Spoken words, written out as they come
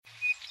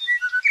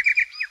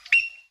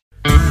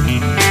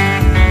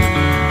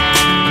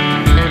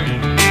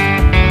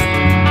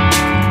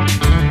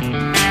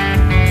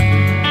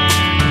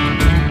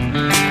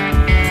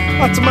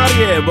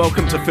Atamaria,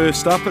 welcome to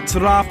First Up. It's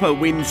Rapa,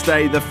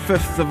 Wednesday the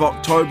 5th of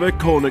October.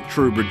 Cornick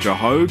Trubridge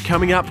Aho.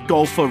 Coming up,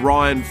 golfer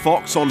Ryan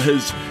Fox on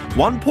his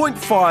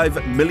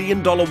 $1.5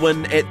 million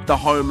win at the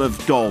home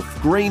of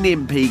golf. Green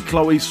MP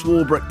Chloe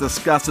Swarbrick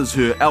discusses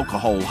her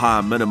alcohol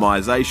harm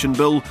minimisation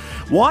bill.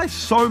 Why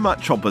so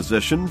much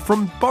opposition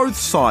from both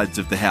sides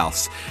of the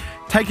House?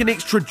 Take an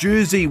extra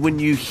jersey when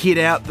you head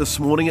out this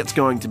morning. It's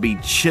going to be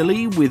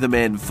chilly.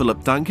 Weatherman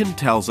Philip Duncan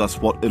tells us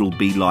what it'll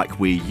be like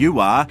where you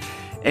are.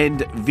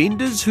 And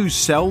vendors who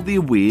sell their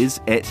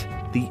wares at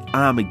the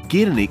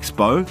Armageddon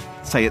Expo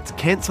say its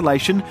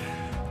cancellation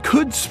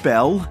could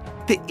spell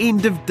the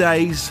end of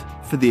days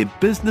for their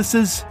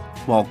businesses,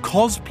 while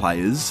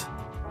cosplayers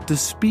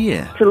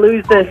despair. To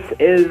lose this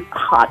is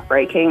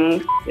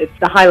heartbreaking. It's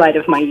the highlight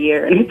of my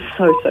year, and it's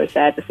so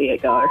sad to see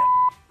it go.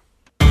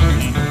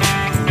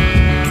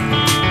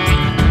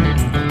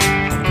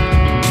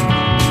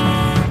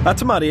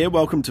 Atamaria,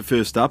 welcome to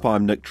First Up.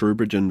 I'm Nick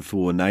Trubridge in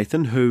for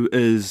Nathan, who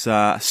is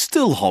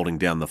still holding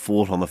down the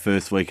fort on the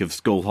first week of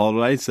school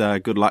holidays.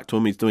 Good luck to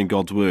him. He's doing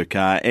God's work.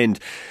 And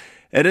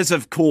it is,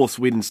 of course,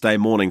 Wednesday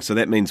morning, so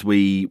that means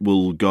we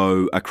will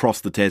go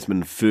across the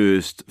Tasman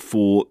first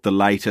for the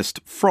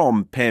latest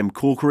from Pam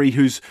Corkery,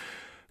 who's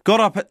got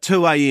up at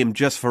 2 a.m.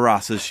 just for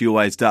us, as she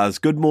always does.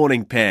 Good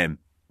morning, Pam.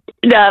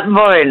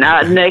 Morning,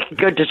 Nick.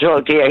 Good to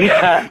talk to you.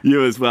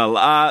 You as well.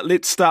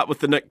 Let's start with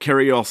the Nick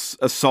Kyrgios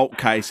assault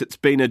case. It's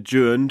been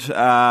adjourned.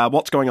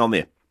 What's going on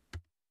there?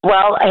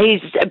 Well,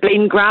 he's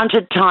been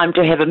granted time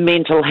to have a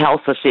mental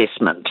health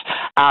assessment,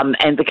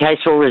 and the case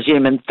will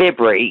resume in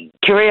February.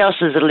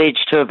 Kyrgios is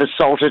alleged to have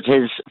assaulted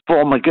his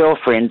former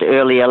girlfriend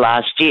earlier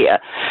last year.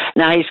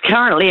 Now, he's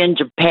currently in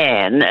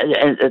Japan,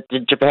 at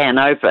the Japan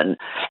Open,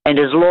 and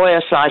his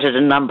lawyer cited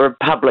a number of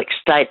public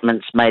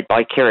statements made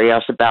by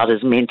Kyrgios about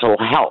his mental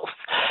health.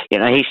 You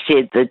know, he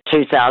said the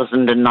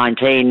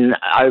 2019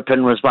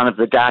 Open was one of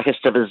the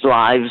darkest of his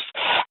life.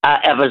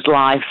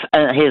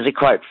 Here's a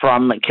quote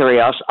from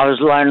Kyrgios: "I was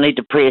lonely,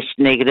 depressed,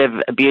 negative,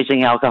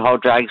 abusing alcohol,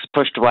 drugs,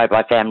 pushed away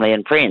by family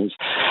and friends."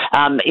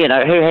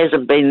 Who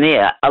hasn't been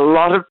there? A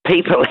lot of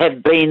people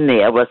have been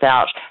there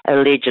without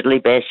allegedly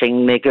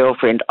bashing their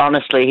girlfriend.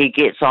 Honestly, he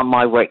gets on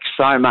my wick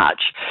so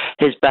much.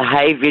 His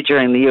behaviour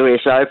during the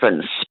US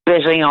Open,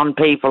 spitting on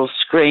people,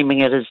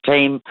 screaming at his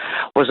team,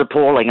 was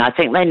appalling. I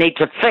think they need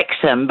to fix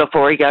him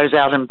before he goes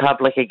out in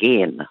public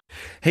again.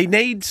 He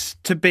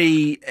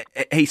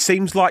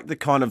seems like the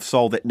kind of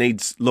soul that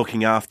needs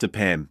looking after,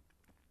 Pam.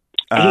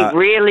 He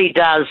really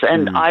does,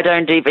 and I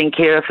don't even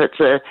care if it's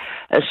a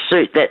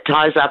suit that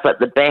ties up at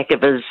the back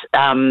of his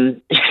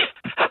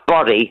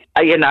body.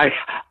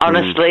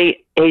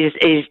 Honestly,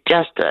 he's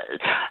just.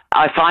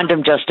 I find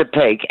him just a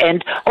pig,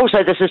 and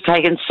also this has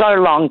taken so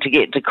long to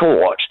get to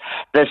court,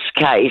 this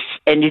case,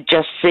 and you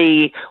just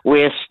see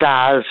where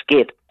stars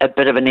get a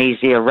bit of an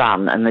easier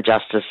run in the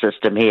justice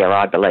system here,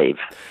 I believe.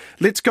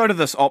 Let's go to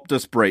this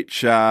Optus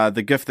breach,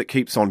 the gift that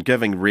keeps on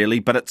giving, really,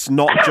 but it's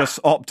not just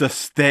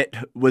Optus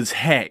that was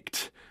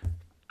hacked.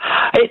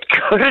 It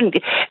couldn't.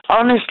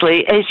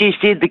 Honestly, as you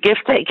said, the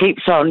gift that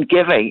keeps on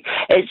giving.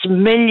 It's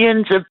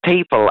millions of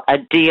people are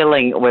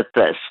dealing with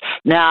this.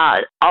 Now,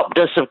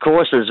 Optus, of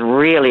course, is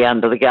really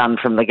under the gun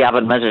from the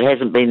government. It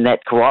hasn't been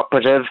that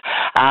cooperative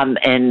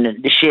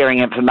in sharing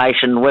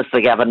information with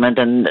the government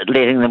and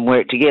letting them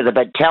work together.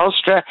 But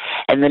Telstra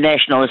and the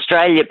National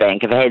Australia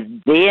Bank have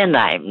had their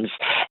names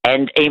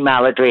and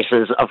email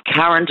addresses of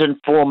current and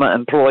former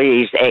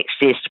employees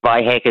accessed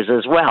by hackers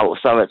as well.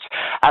 So it's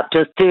up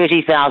to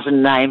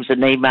 30,000 names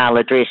and email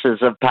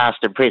addresses of past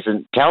and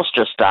present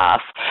Telstra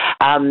staff.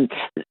 And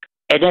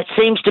it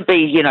seems to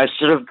be,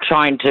 sort of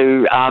trying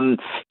to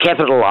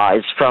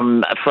capitalise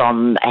from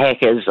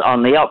hackers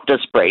on the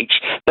Optus breach,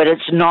 but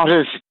it's not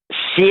as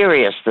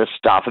serious, this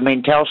stuff. I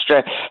mean,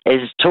 Telstra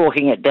is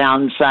talking it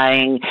down,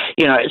 saying,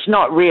 it's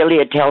not really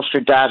a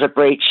Telstra data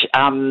breach.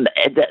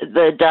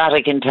 The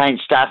data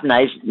contains staff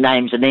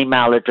names and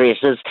email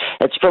addresses.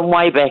 It's from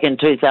way back in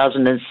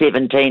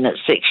 2017. It's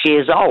 6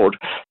 years old.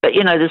 But,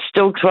 there's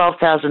still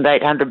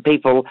 12,800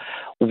 people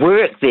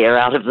work there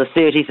out of the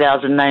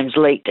 30,000 names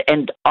leaked.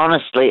 And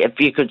honestly, if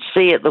you could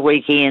see at the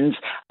weekends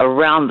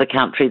around the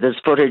country,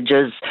 there's footage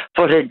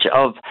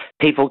of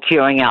people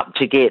queuing up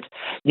to get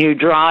new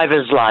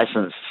driver's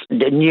license,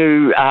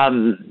 new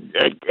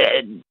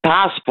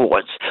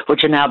passports,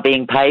 which are now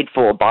being paid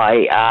for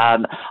by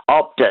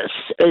Optus.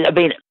 I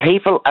mean,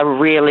 people are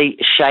really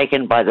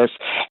shaken by this,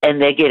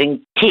 and they're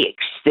getting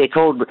texts. They're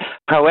called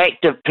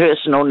proactive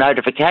personal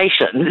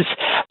notifications.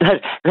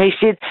 But they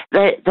said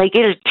they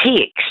get a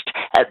text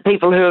at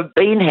people who have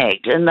been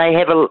hacked, and they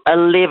have a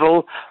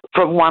level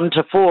from 1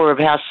 to 4 of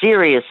how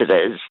serious it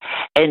is.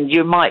 And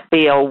you might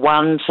be a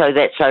 1, so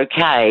that's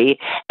okay,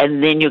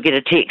 and then you'll get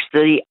a text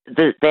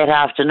that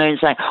afternoon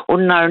saying, "Oh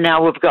no,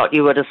 now we've got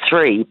you at a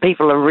 3."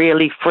 People are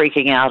really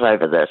freaking out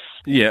over this.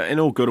 Yeah, and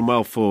all good and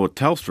well for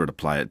Telstra to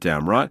play it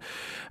down, right?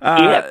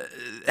 Yep.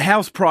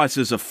 House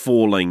prices are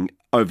falling.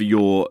 over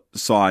your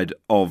side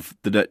of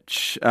the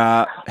ditch.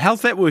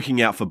 How's that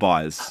working out for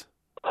buyers?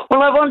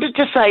 Well, I wanted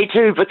to say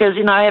too, because,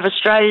 I have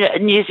Australia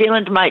and New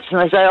Zealand mates and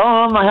they say,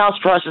 oh, my house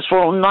price has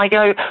fallen. And I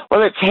go,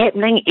 well, it's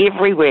happening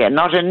everywhere,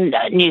 not in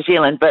New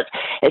Zealand, but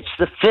it's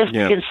the fifth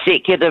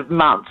consecutive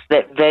month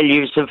that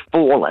values have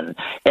fallen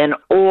in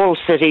all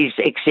cities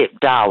except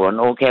Darwin,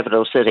 all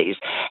capital cities.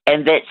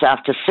 And that's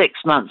after 6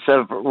 months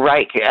of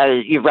rate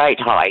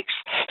hikes.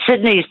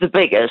 Sydney's the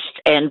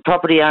biggest, and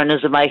property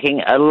owners are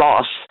making a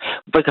loss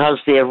because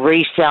they're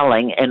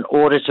reselling in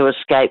order to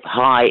escape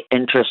high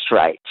interest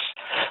rates.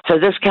 So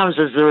this comes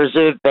as the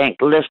Reserve Bank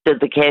lifted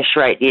the cash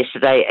rate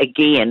yesterday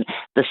again,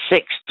 the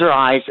sixth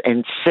rise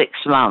in 6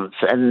 months,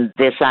 and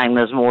they're saying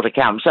there's more to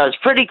come. So it's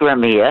pretty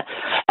grim here.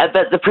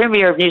 But the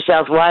Premier of New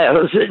South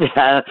Wales,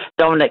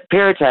 Dominic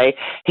Perrottet,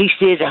 he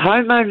said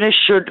homeowners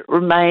should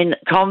remain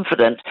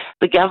confident.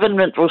 The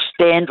government will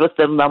stand with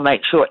them. They'll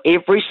make sure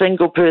every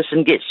single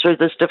person gets through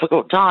this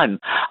difficult time.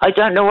 I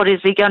don't know,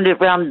 is he going to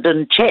round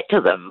and chat to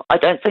them? I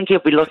don't think he'll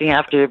be looking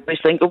after every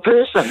single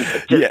person.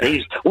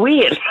 He's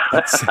weird.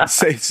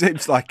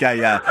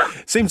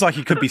 Seems like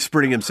he could be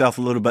spreading himself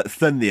a little bit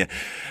thin there.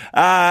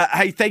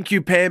 Hey, thank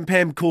you, Pam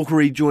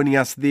Corkery, joining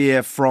us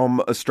there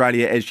from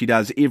Australia, as she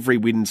does every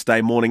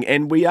Wednesday morning.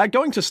 And we are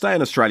going to stay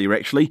in Australia,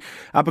 actually,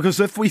 because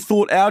if we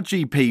thought our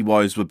GP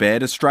woes were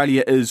bad,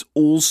 Australia is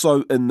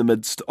also in the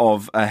midst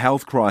of a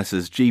health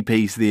crisis.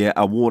 GPs there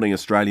are warning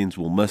Australians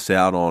will miss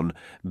out on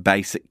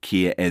basic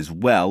care as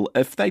well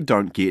if they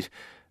don't get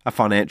a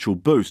financial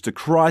boost. A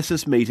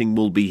crisis meeting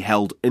will be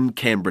held in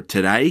Canberra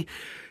today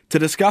to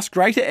discuss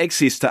greater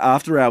access to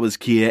after-hours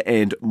care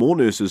and more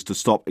nurses to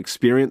stop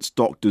experienced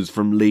doctors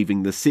from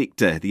leaving the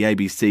sector. The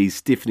ABC's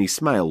Stephanie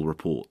Smale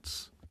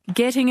reports.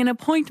 Getting an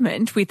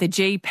appointment with a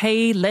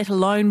GP, let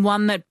alone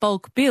one that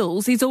bulk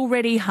bills, is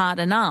already hard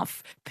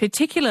enough,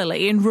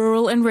 particularly in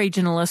rural and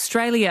regional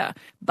Australia.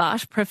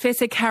 But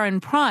Professor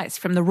Karen Price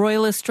from the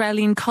Royal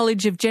Australian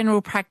College of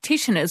General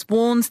Practitioners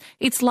warns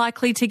it's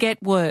likely to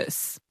get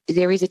worse.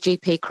 There is a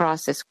GP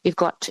crisis. We've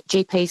got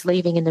GPs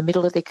leaving in the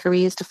middle of their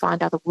careers to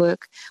find other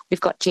work.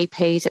 We've got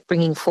GPs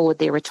bringing forward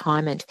their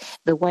retirement.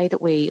 The way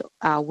that we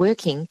are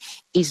working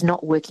is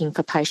not working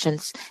for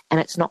patients and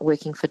it's not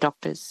working for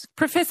doctors.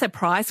 Professor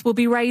Price will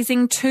be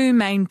raising two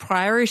main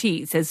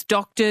priorities as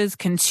doctors,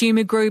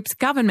 consumer groups,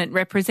 government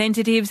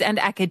representatives and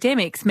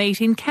academics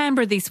meet in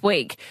Canberra this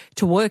week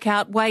to work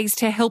out ways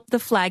to help the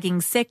flagging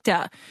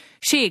sector.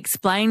 She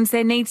explains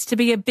there needs to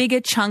be a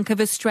bigger chunk of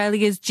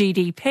Australia's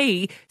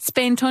GDP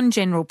spent on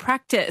general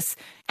practice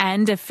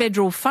and a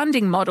federal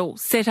funding model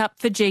set up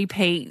for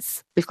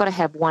GPs. We've got to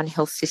have one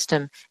health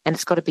system and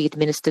it's got to be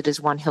administered as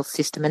one health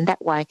system, and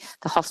that way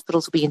the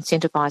hospitals will be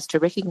incentivised to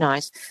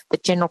recognise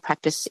that general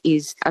practice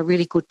is a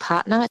really good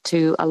partner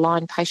to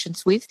align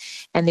patients with,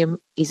 and there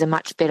is a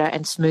much better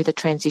and smoother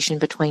transition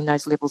between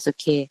those levels of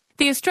care.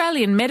 The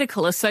Australian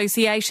Medical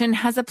Association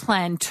has a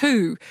plan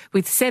too,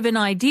 with 7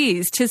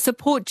 ideas to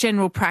support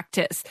general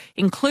practice,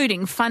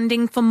 including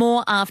funding for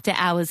more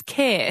after-hours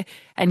care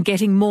and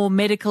getting more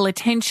medical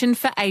attention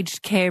for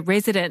aged care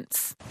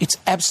residents. It's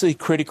absolutely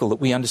critical that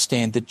we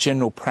understand that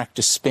general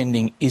practice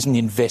spending is an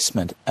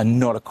investment and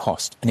not a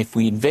cost. And if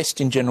we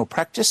invest in general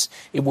practice,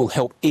 it will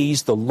help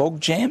ease the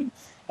logjam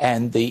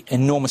and the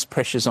enormous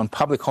pressures on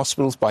public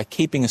hospitals by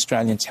keeping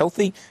Australians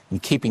healthy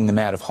and keeping them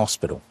out of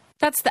hospital.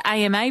 That's the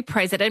AMA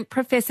President,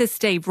 Professor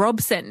Steve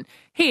Robson.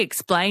 He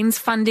explains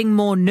funding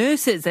more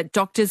nurses at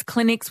doctors'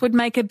 clinics would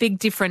make a big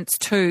difference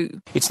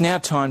too. It's now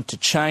time to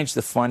change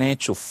the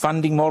financial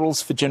funding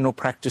models for general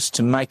practice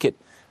to make it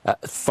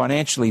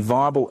financially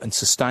viable and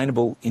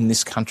sustainable in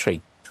this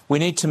country. We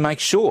need to make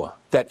sure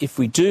that if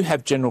we do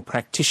have general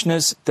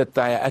practitioners, that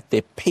they are at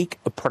their peak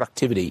of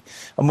productivity.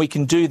 And we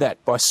can do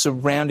that by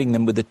surrounding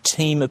them with a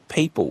team of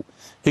people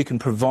who can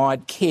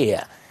provide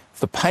care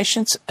for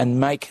patients and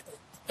make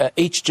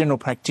each general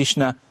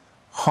practitioner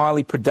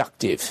highly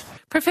productive.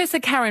 Professor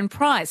Karen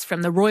Price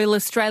from the Royal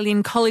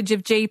Australian College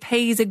of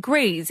GPs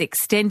agrees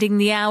extending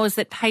the hours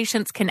that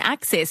patients can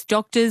access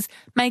doctors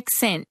makes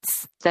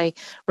sense. They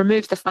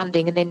remove the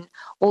funding and then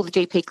all the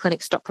GP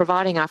clinics stop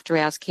providing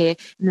after-hours care,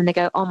 and then they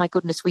go, oh my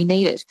goodness, we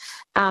need it.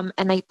 And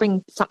they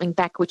bring something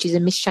back which is a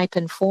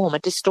misshapen form, a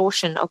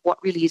distortion of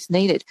what really is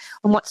needed.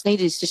 And what's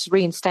needed is just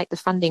reinstate the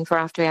funding for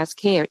after-hours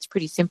care. It's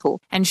pretty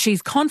simple. And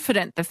she's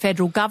confident the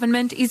federal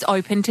government is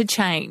open to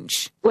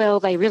change. Well,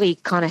 they really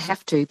kind of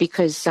have to,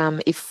 because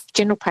if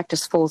general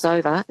practice falls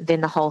over,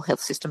 then the whole health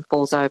system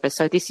falls over.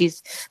 So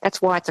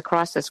that's why it's a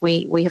crisis.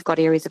 We have got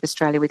areas of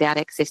Australia without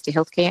access to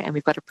healthcare, and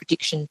we've got a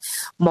prediction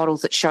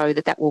models that show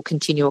that will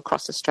continue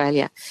across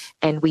Australia.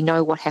 And we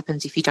know what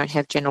happens if you don't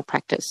have general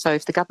practice. So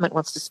if the government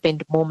wants to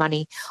spend more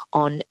money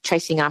on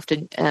chasing after,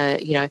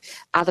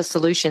 other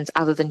solutions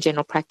other than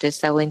general practice,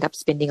 they'll end up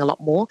spending a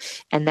lot more.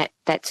 And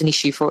that's an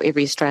issue for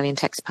every Australian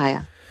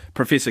taxpayer.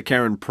 Professor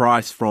Karen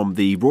Price from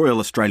the Royal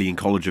Australian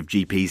College of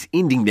GPs,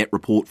 ending that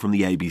report from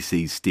the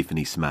ABC's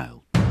Stephanie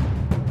Smale.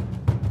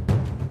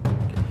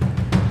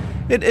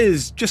 It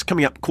is just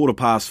coming up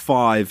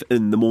 5:15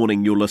 in the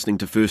morning. You're listening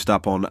to First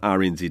Up on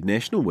RNZ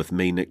National with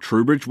me, Nick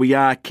Trubridge. We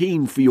are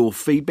keen for your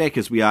feedback,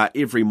 as we are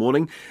every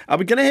morning.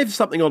 We're going to have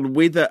something on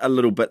weather a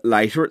little bit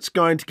later. It's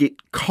going to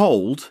get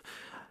cold.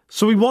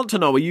 So we want to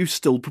know, are you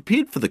still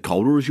prepared for the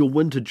cold, or is your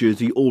winter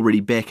jersey already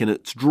back in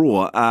its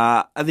drawer?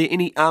 Are there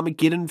any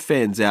Armageddon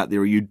fans out there?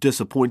 Are you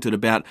disappointed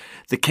about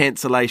the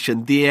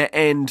cancellation there?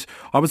 And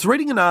I was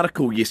reading an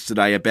article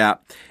yesterday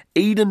about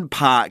Eden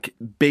Park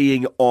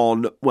being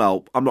on,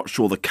 well, I'm not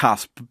sure the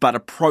cusp, but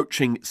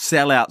approaching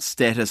sellout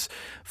status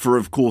for,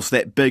 of course,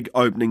 that big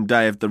opening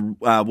day of the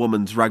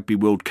Women's Rugby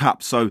World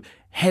Cup. So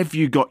have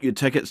you got your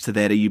tickets to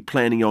that? Are you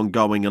planning on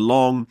going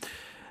along?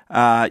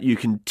 You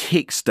can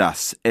text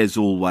us, as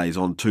always,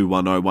 on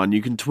 2101.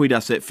 You can tweet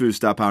us at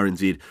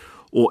FirstUpRNZ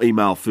or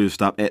email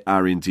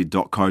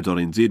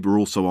firstup@rnz.co.nz. We're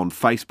also on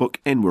Facebook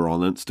and we're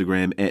on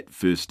Instagram at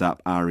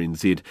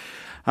FirstUpRNZ.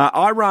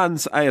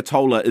 Iran's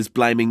Ayatollah is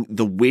blaming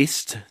the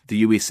West, the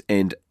US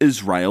and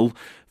Israel,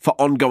 for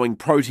ongoing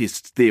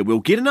protests there. We'll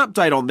get an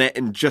update on that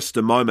in just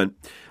a moment.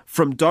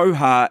 From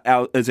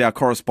Doha is our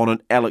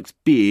correspondent Alex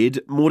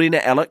Beard.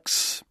 Morena,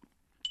 Alex.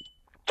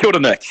 Kia ora,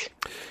 Nick.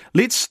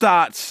 Let's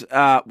start,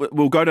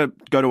 we'll go to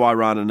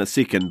Iran in a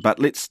second, but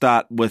let's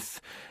start with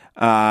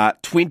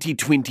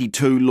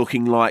 2022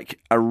 looking like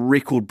a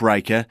record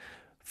breaker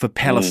for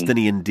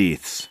Palestinian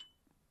deaths.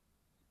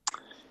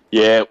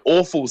 Yeah,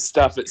 awful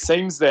stuff. It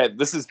seems that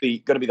this is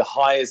going to be the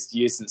highest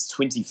year since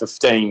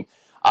 2015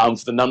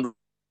 for the number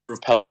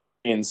of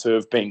Palestinians who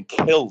have been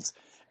killed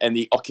in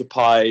the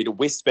occupied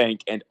West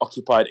Bank and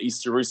occupied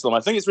East Jerusalem.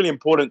 I think it's really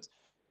important to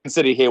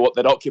consider here what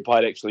that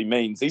occupied actually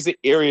means. These are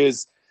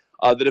areas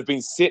that have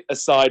been set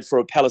aside for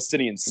a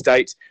Palestinian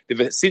state.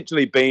 They've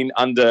essentially been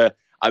under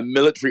a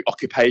military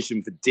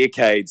occupation for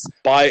decades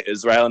by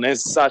Israel, and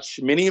as such,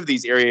 many of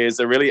these areas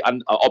are really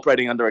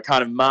operating under a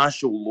kind of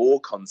martial law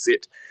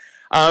concept.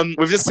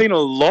 We've just seen a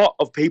lot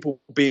of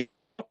people being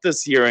shot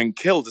this year and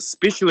killed,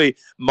 especially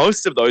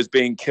most of those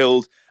being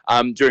killed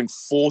during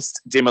forced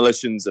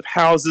demolitions of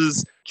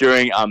houses,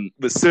 during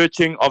the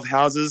searching of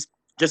houses.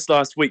 Just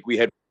last week, we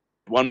had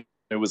one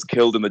who was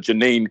killed in the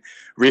Jenin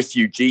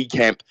refugee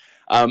camp.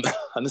 And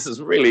this is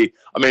really,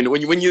 I mean,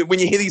 when you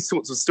hear these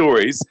sorts of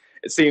stories,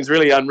 it seems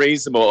really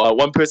unreasonable.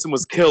 One person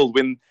was killed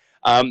when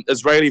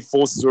Israeli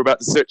forces were about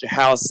to search a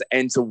house,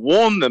 and to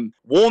warn them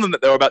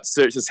that they were about to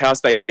search this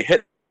house, they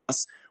hit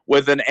us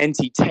with an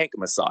anti-tank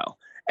missile.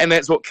 And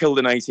that's what killed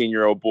an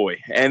 18-year-old boy.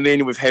 And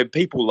then we've had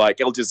people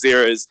like Al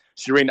Jazeera's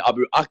Shireen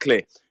Abu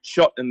Akleh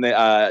shot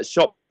a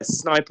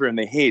sniper in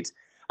the head.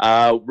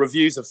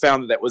 Reviews have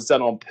found that was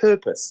done on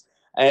purpose.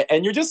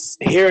 And you're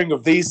just hearing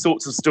of these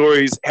sorts of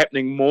stories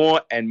happening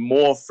more and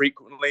more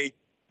frequently.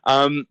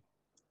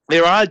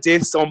 There are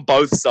deaths on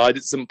both sides,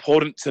 it's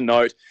important to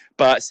note,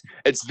 but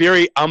it's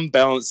very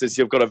unbalanced as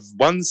you've got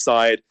one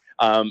side,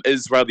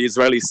 Israel, the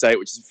Israeli state,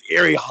 which is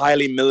very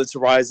highly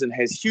militarized and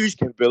has huge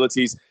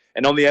capabilities.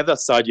 And on the other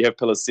side, you have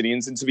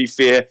Palestinians. And to be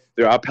fair,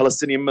 there are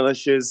Palestinian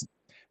militias,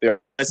 there are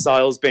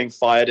missiles being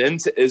fired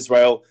into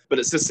Israel, but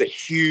it's just a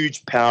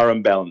huge power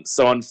imbalance.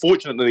 So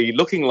unfortunately,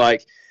 looking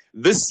like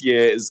this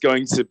year is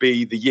going to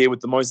be the year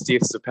with the most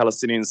deaths of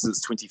Palestinians since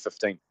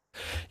 2015.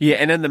 Yeah,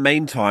 and in the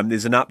meantime,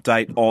 there's an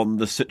update on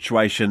the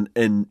situation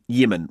in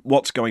Yemen.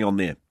 What's going on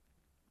there?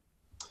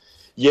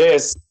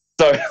 Yes,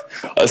 so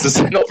this is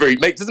not very,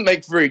 doesn't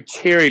make very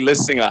cheery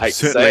listening, I hate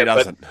Certainly to say it,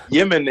 doesn't. But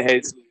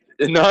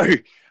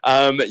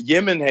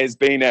Yemen has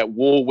been at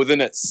war within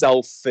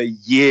itself for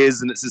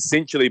years, and it's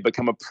essentially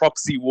become a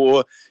proxy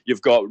war.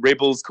 You've got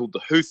rebels called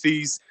the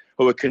Houthis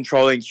who are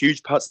controlling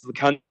huge parts of the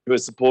country, who are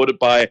supported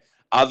by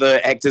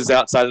other actors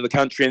outside of the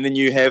country, and then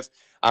you have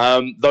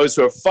those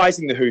who are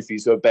fighting the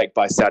Houthis, who are backed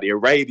by Saudi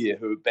Arabia,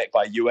 who are backed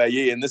by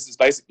UAE, and this has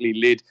basically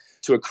led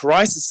to a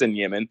crisis in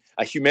Yemen,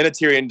 a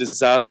humanitarian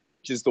disaster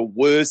which is the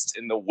worst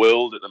in the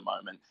world at the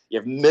moment. You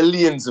have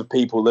millions of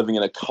people living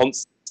in a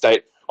constant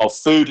state of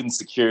food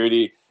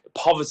insecurity.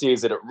 Poverty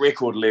is at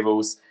record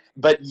levels.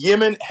 But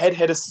Yemen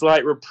had a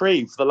slight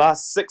reprieve. For the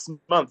last 6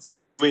 months,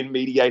 when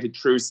mediated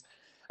truce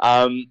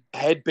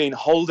had been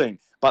holding.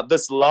 But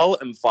this lull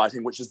in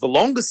fighting, which is the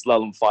longest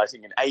lull in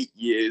fighting in 8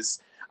 years,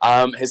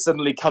 has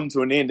suddenly come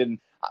to an end. And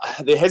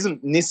there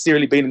hasn't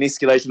necessarily been an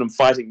escalation in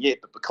fighting yet.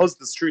 But because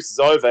this truce is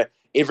over,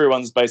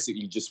 everyone's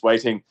basically just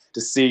waiting to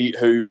see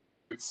who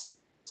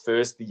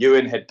first. The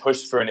UN had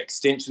pushed for an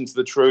extension to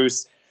the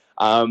truce,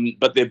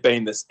 but there'd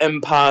been this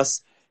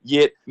impasse.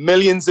 Yet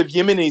millions of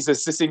Yemenis are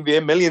sitting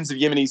there, millions of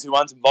Yemenis who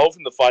aren't involved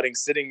in the fighting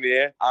sitting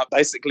there,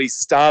 basically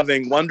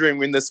starving, wondering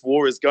when this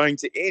war is going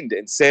to end.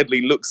 And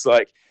sadly looks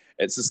like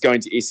it's just going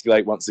to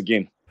escalate once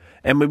again.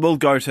 And we will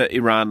go to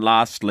Iran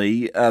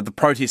lastly. The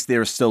protests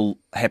there are still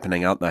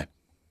happening, aren't they?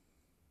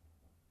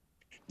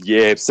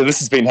 Yeah, so this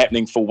has been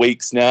happening for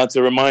weeks now.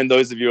 To remind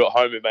those of you at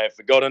home who may have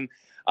forgotten,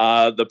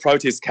 the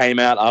protest came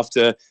out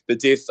after the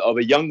death of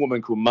a young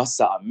woman called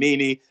Mahsa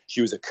Amini.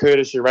 She was a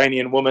Kurdish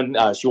Iranian woman.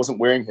 She wasn't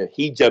wearing her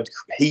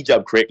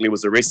hijab correctly,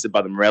 was arrested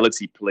by the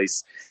morality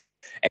police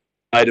and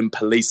died in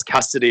police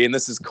custody. And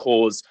this has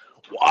caused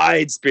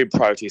widespread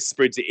protests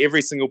spread to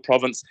every single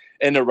province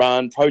in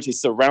Iran,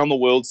 protests around the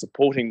world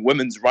supporting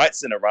women's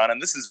rights in Iran.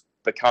 And this has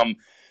become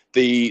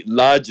the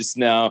largest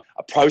now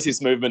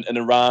protest movement in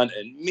Iran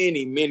in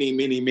many, many,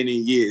 many, many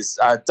years.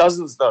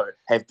 Dozens, though,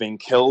 have been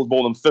killed.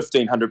 More than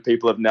 1,500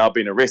 people have now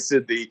been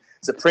arrested. The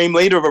supreme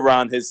leader of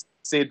Iran has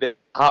said they're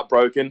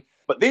heartbroken,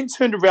 but then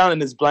turned around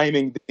and is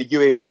blaming the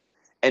US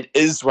and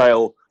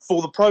Israel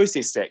for the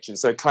protest action,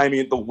 so claiming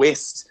that the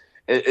West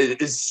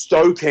is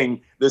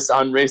stoking this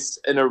unrest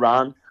in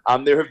Iran.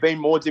 There have been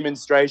more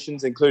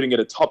demonstrations, including at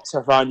a top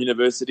Tehran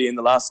university in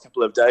the last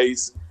couple of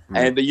days,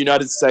 and the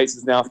United States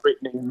is now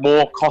threatening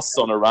more costs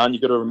on Iran.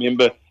 You've got to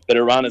remember that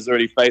Iran is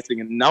already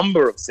facing a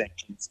number of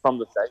sanctions from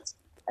the States,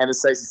 and the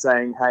States are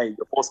saying, hey,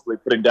 you're forcibly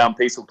putting down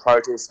peaceful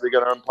protests, we're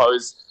going to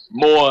impose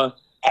more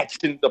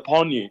actions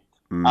upon you.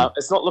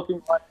 It's not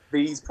looking like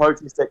these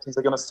protest actions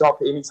are going to stop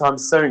anytime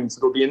soon, so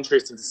it'll be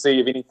interesting to see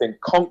if anything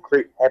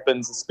concrete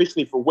happens,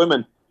 especially for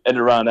women in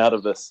Iran, out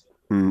of this.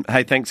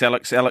 Hey, thanks,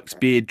 Alex. Alex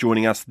Baird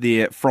joining us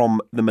there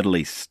from the Middle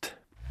East.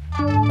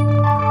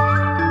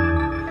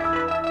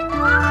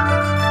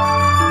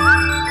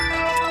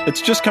 It's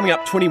just coming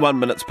up 21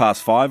 minutes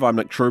past 5. I'm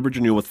Nick Trowbridge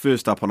and you're with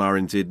First Up on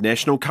RNZ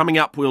National. Coming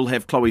up, we'll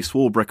have Chloe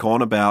Swarbrick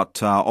on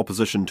about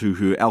opposition to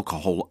her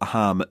alcohol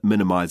harm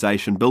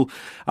minimisation bill.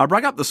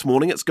 Rug up this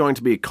morning, it's going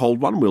to be a cold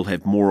one. We'll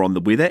have more on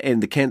the weather,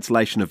 and the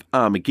cancellation of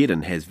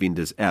Armageddon has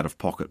vendors out of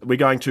pocket. We're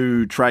going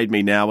to trade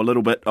me now a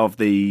little bit of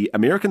the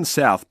American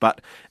South, but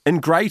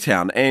in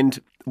Greytown, and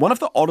one of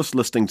the oddest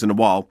listings in a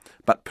while,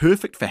 but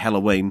perfect for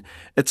Halloween.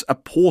 It's a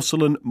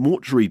porcelain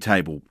mortuary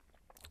table.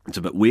 It's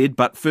a bit weird,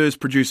 but first,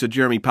 producer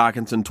Jeremy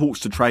Parkinson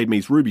talks to Trade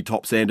Me's Ruby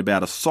Topsand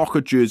about a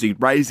soccer jersey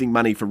raising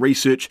money for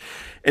research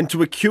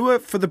into a cure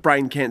for the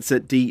brain cancer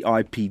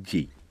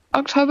DIPG.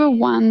 October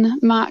 1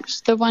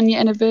 marked the 1-year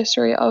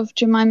anniversary of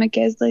Jemima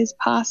Gasley's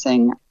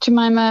passing.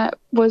 Jemima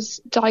was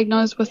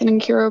diagnosed with an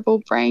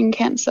incurable brain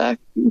cancer,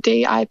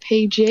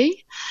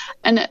 DIPG,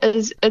 and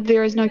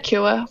there is no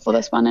cure for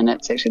this one, and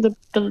it's actually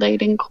the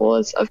leading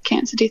cause of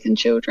cancer death in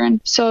children.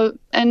 So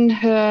in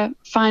her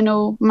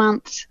final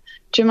months,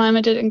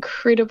 Jemima did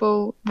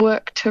incredible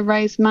work to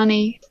raise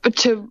money,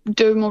 to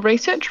do more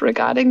research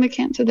regarding the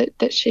cancer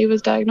that she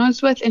was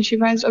diagnosed with, and she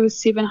raised over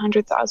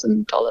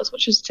 $700,000,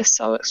 which is just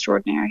so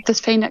extraordinary. This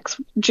Phoenix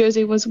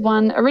jersey was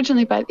won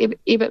originally by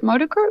Ebert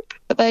Motor Group,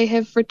 but they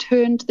have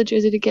returned the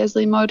jersey to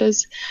Gasley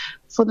Motors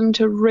for them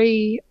to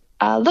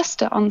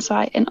list it on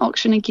site and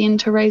auction again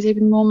to raise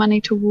even more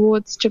money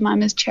towards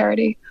Jemima's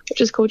charity,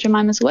 which is called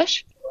Jemima's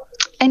Wish.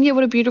 And yeah,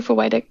 what a beautiful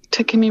way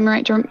to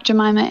commemorate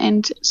Jemima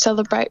and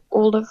celebrate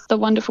all of the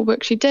wonderful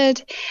work she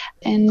did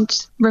and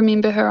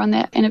remember her on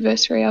that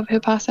anniversary of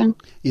her passing.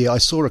 Yeah, I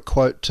saw a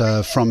quote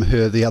from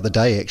her the other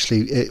day,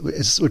 actually,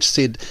 which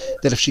said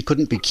that if she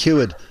couldn't be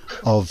cured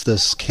of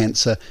this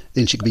cancer,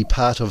 then she could be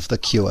part of the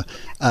cure.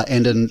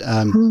 And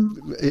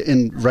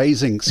in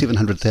raising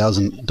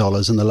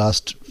 $700,000 in the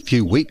last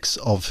few weeks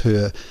of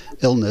her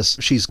illness,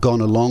 she's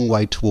gone a long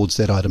way towards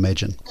that, I'd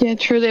imagine. Yeah,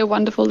 truly a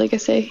wonderful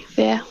legacy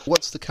there.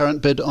 What's the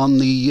current bid on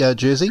the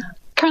jersey?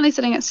 Currently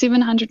sitting at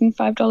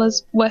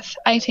 $705 with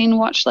 18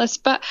 watch lists,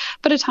 but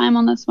bit of time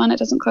on this one. It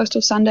doesn't close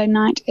till Sunday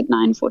night at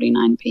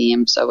 9:49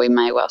 p.m, so we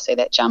may well see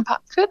that jump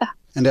up further.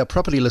 And our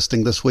property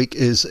listing this week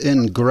is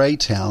in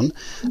Greytown.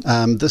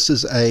 This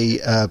is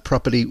a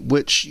property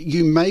which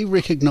you may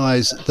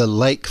recognise the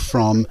lake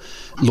from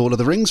Lord of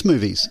the Rings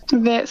movies.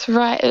 That's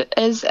right. It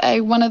is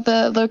one of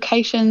the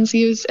locations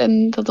used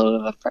in the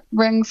Lord of the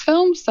Rings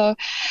films, so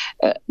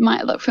it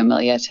might look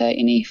familiar to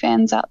any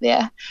fans out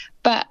there.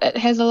 But it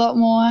has a lot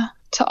more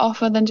to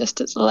offer than just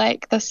its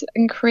lake. This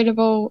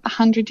incredible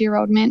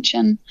 100-year-old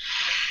mansion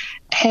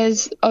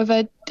has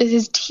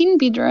 10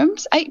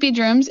 bedrooms, 8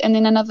 bedrooms, and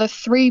then another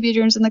 3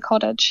 bedrooms in the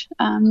cottage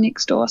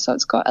next door. So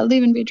it's got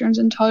 11 bedrooms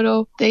in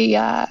total.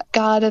 The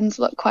gardens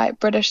look quite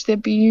British. They're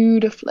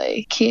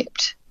beautifully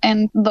kept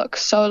and look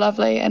so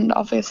lovely, and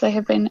obviously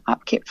have been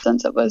upkept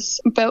since it was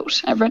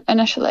built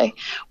initially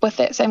with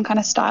that same kind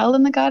of style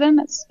in the garden.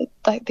 It's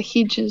like the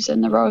hedges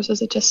and the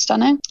roses are just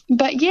stunning.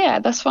 But yeah,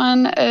 this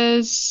one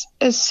is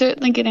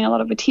certainly getting a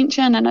lot of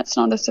attention, and it's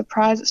not a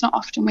surprise. It's not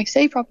often we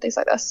see properties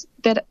like this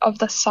that of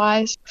this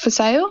size for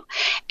sale,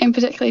 and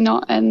particularly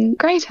not in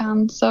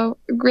Greytown. So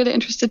really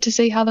interested to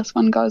see how this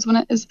one goes when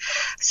it is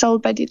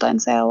sold by deadline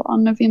sale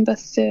on November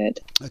 3rd.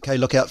 Okay,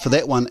 look out for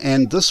that one.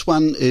 And this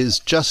one is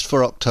just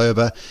for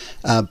October.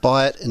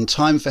 Buy it in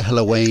time for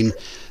Halloween.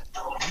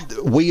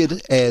 Weird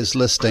as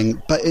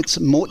listing, but it's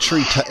a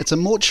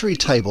mortuary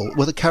table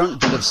with a current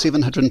bid of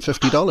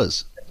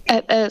 $750.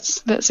 It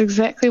is. That's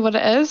exactly what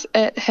it is.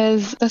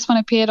 This one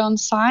appeared on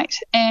site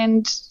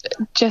and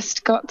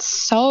just got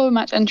so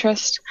much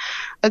interest.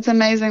 It's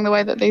amazing the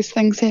way that these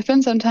things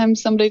happen.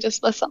 Sometimes somebody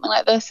just lists something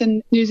like this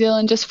in New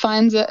Zealand, just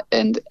finds it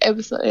and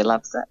absolutely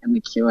loves it. And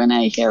the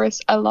Q&A here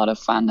is a lot of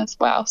fun as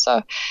well.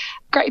 So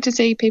great to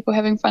see people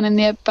having fun in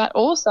there, but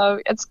also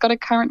it's got a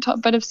current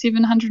top bid of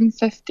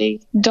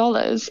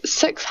 $750,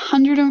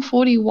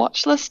 640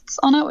 watch lists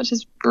on it, which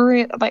is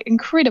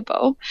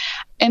incredible.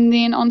 And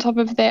then on top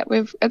of that,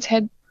 it's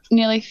had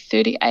nearly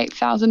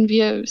 38,000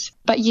 views.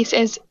 But yes,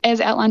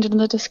 as outlined in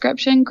the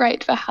description,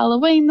 great for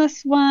Halloween,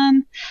 this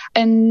one.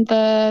 In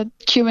the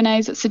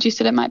Q&As, it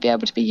suggested it might be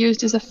able to be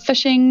used as a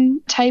fishing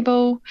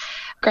table.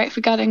 Great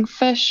for gutting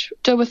fish.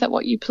 Do with it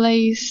what you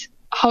please.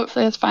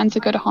 Hopefully this finds a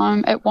good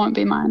home. It won't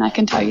be mine, I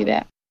can tell you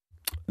that.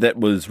 That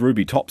was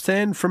Ruby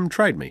Topsand from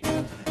Trade Me.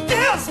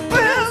 It's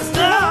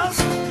business.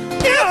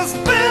 It's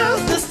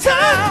business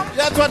time.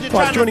 That's what you're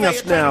Right, joining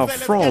us now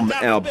from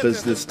our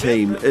business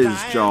team is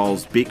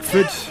Giles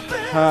Beckford.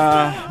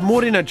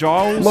 Morena,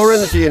 Giles.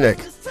 Morena to you, Nick.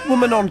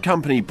 Women on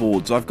company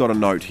boards, I've got a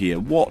note here.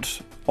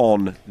 What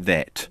on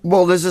that?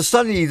 Well, there's a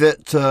study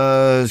that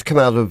has come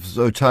out of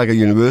Otago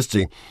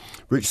University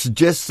which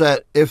suggests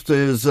that if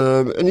there's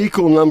an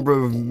equal number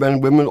of men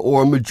and women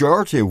or a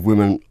majority of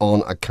women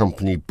on a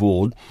company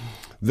board,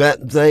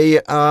 that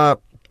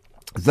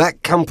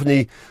that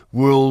company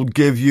will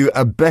give you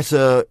a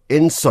better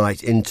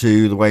insight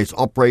into the way it's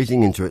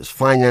operating, into its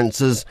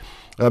finances,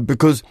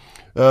 because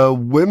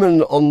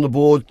women on the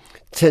board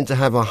tend to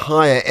have a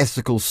higher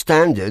ethical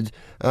standard,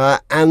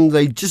 and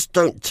they just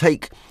don't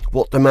take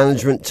what the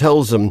management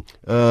tells them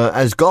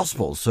as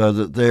gospel, so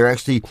that they're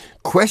actually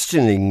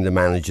questioning the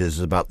managers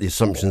about the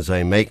assumptions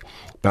they make,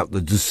 about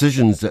the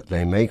decisions that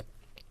they make,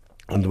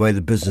 and the way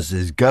the business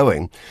is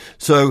going.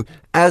 So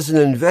as an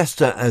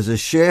investor, as a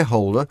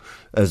shareholder,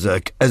 as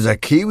a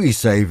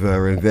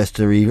KiwiSaver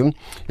investor even,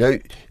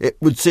 it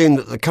would seem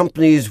that the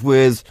companies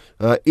with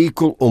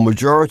equal or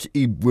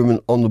majority women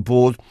on the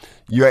board,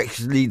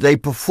 they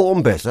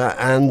perform better,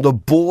 and the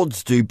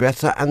boards do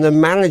better, and the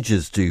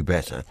managers do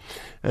better.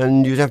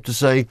 And you'd have to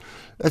say,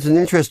 that's an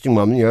interesting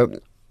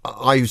one.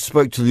 I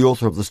spoke to the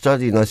author of the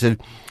study and I said,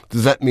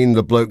 does that mean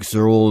the blokes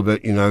are all a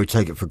bit,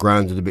 take it for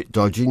granted, a bit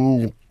dodgy?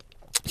 And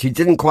she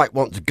didn't quite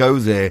want to go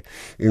there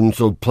in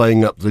sort of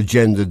playing up the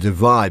gender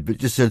divide, but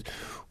just said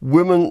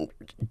women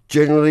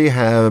generally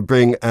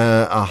bring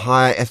a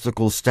higher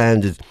ethical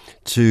standard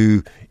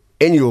to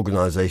any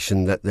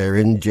organisation that they're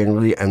in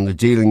generally, and the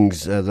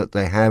dealings that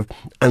they have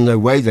and the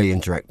way they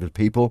interact with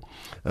people.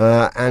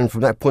 And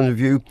from that point of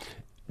view,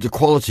 the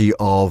quality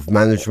of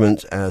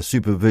management,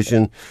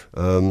 supervision,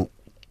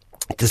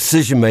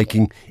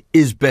 decision-making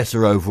is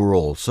better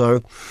overall.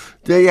 So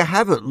there you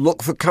have it.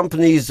 Look for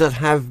companies that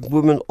have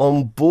women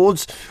on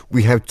boards.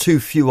 We have too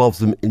few of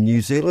them in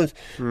New Zealand.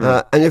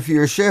 And if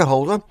you're a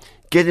shareholder,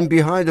 get in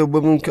behind a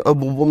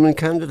woman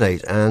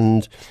candidate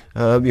and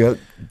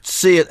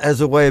see it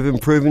as a way of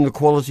improving the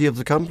quality of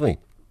the company.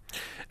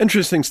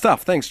 Interesting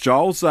stuff. Thanks,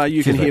 Giles.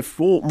 You can hear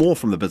more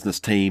from the business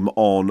team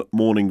on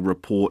Morning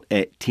Report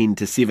at 10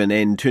 to 7.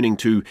 And turning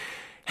to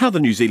how the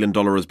New Zealand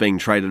dollar is being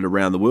traded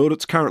around the world,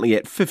 it's currently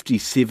at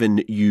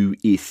 57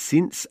 US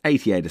cents,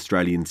 88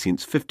 Australian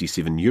cents,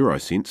 57 euro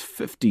cents,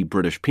 50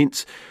 British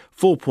pence,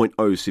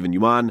 4.07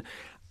 yuan,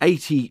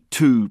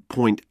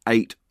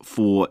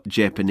 82.84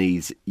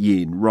 Japanese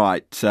yen.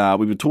 Right,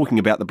 we were talking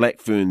about the black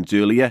ferns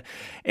earlier,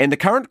 and the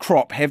current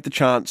crop have the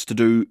chance to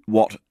do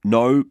what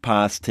no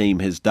past team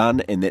has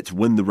done, and that's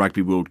win the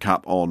Rugby World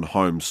Cup on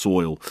home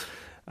soil.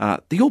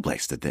 The All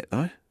Blacks did that,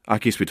 though. I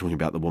guess we're talking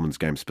about the women's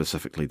game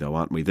specifically, though,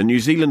 aren't we? The New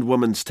Zealand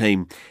women's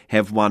team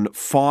have won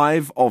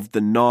 5 of the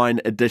 9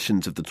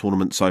 editions of the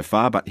tournament so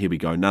far, but here we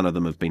go. None of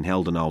them have been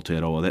held in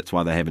Aotearoa. That's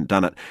why they haven't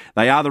done it.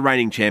 They are the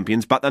reigning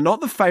champions, but they're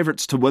not the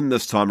favourites to win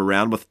this time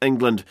around, with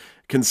England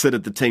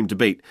considered the team to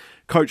beat.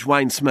 Coach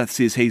Wayne Smith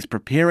says he's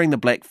preparing the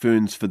Black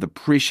Ferns for the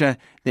pressure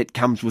that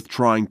comes with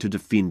trying to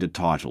defend a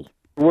title.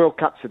 World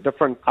Cups are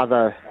different.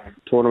 Other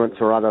tournaments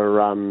or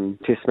other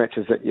test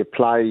matches that you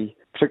play,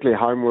 particularly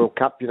home World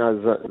Cup,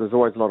 there's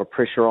always a lot of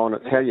pressure on.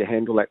 It's how you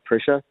handle that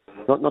pressure.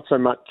 Not so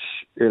much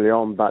early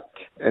on, but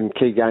in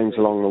key games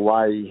along the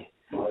way,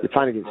 you're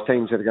playing against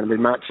teams that are going to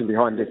be marching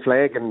behind their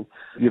flag, and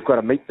you've got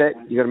to meet that.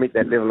 You've got to meet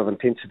that level of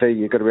intensity.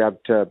 You've got to be able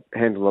to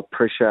handle the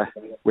pressure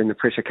when the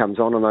pressure comes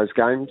on in those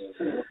games,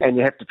 and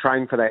you have to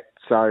train for that.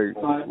 So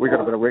we've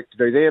got a bit of work to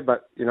do there,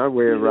 but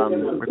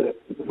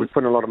we're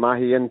putting a lot of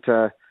mahi in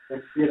to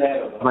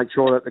make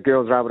sure that the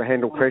girls are able to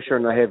handle pressure,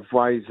 and they have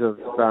ways of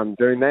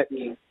doing that.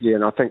 Yeah,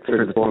 and I think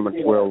through the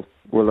tournament will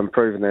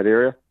improve in that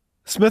area.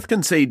 Smith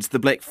concedes the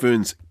Black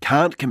Ferns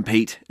can't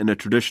compete in a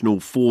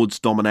traditional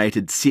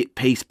forwards-dominated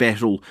set-piece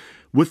battle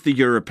with the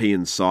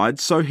European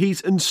side, so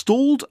he's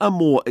installed a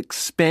more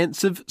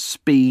expansive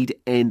speed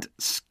and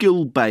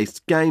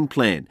skill-based game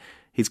plan.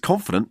 He's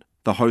confident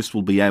the hosts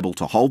will be able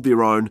to hold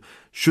their own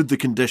should the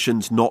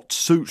conditions not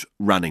suit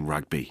running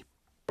rugby.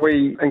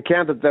 We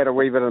encountered that a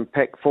wee bit in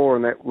Pac 4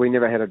 in that we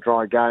never had a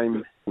dry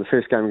game. The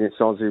first game against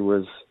Aussie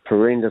was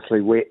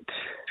horrendously wet.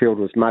 Field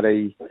was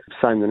muddy.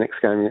 Same the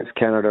next game against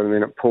Canada, and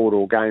then it poured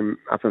all game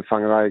up in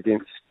Whangarei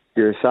against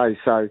USA.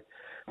 So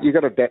you've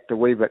got to adapt a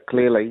wee bit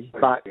clearly,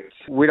 but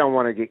we don't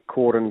want to get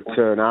caught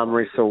into an arm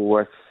wrestle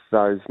with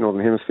those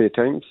Northern Hemisphere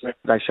teams.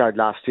 They showed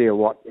last year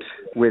where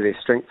their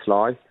strengths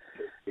lie.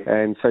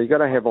 And so you've got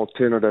to have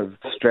alternative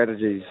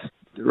strategies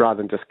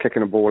rather than just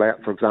kicking a ball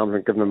out, for example,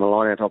 and giving them a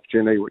line-out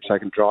opportunity which they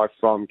can drive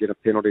from, get a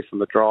penalty from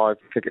the drive,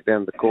 kick it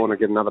down to the corner,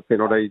 get another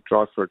penalty,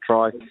 drive for a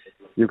try.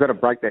 you've got to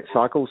break that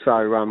cycle.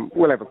 So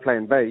we'll have a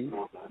plan B,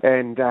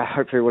 and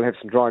hopefully we'll have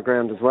some dry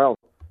ground as well.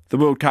 The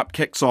World Cup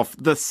kicks off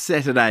this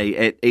Saturday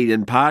at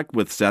Eden Park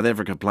with South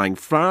Africa playing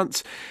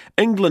France,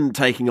 England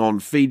taking on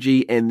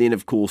Fiji, and then,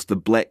 of course, the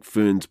Black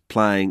Ferns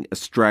playing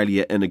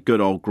Australia in a good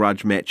old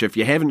grudge match. If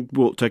you haven't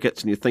bought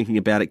tickets and you're thinking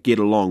about it, get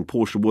along.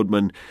 Portia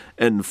Woodman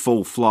in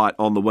full flight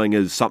on the wing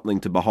is something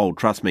to behold,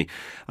 trust me.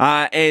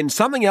 And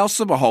something else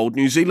to behold,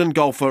 New Zealand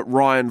golfer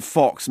Ryan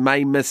Fox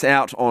may miss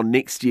out on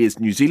next year's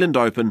New Zealand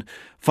Open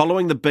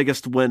following the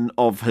biggest win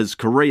of his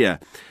career.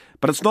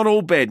 But it's not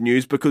all bad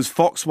news because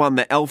Fox won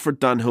the Alfred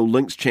Dunhill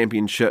Links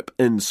Championship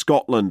in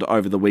Scotland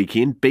over the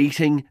weekend,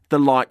 beating the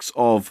likes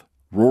of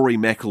Rory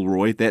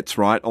McIlroy, that's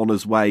right, on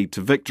his way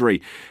to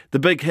victory. The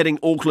big-hitting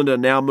Aucklander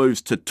now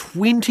moves to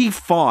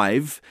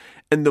 25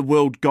 in the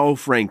world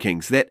golf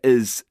rankings. That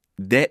is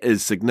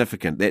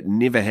significant. That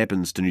never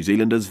happens to New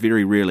Zealanders,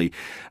 very rarely.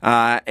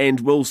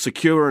 And will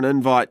secure an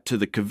invite to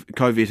the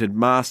coveted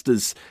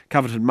Masters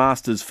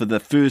for the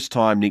first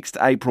time next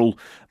April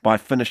by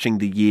finishing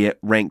the year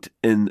ranked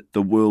in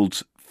the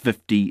world's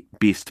 50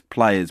 best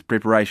players.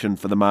 Preparation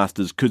for the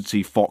Masters could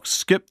see Fox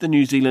skip the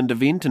New Zealand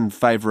event in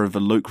favour of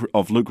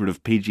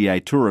lucrative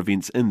PGA Tour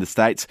events in the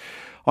States.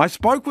 I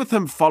spoke with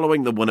him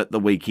following the win at the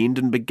weekend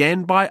and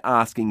began by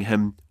asking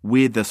him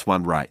where this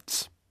one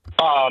rates.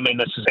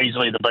 This is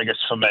easily the biggest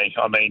for me.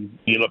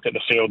 You look at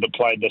the field that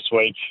played this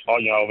week.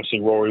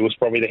 Obviously Rory was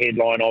probably the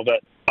headline of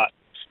it, but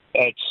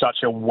it's such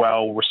a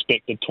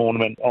well-respected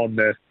tournament on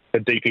the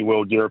DP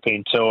World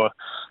European Tour.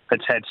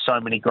 It's had so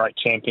many great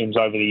champions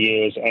over the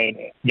years, and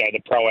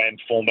the Pro-Am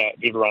format,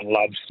 everyone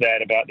loves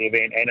that about the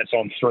event, and it's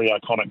on three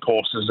iconic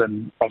courses,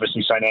 and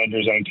obviously St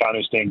Andrews and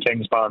Carnoustie and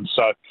Kingsbarn.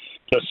 So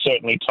this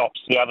certainly tops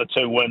the other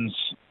two wins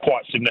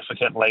quite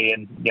significantly,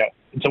 and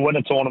to win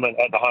a tournament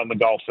at the home of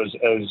golf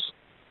is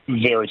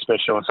very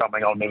special and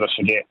something I'll never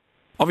forget.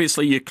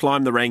 Obviously, you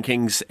climb the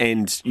rankings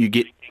and you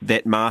get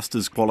that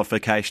Masters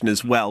qualification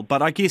as well.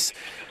 But I guess,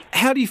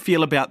 how do you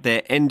feel about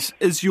that? And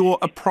is your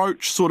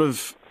approach sort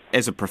of,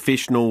 as a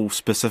professional,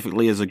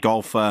 specifically as a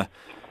golfer,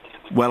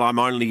 well, I'm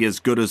only as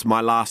good as my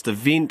last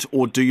event,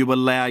 or do you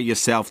allow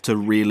yourself to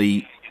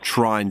really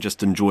try and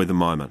just enjoy the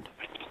moment?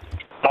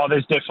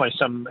 There's definitely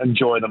some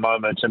enjoy the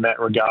moment in that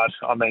regard.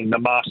 The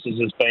Masters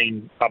has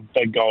been a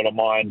big goal of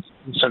mine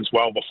since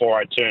well before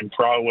I turned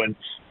pro, and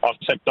I've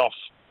ticked off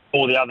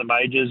all the other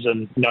majors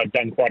and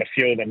done quite a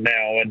few of them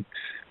now. And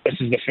this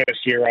is the first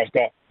year I've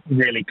got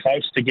really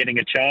close to getting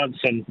a chance,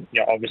 and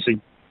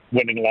obviously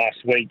winning last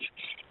week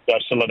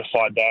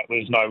solidified that.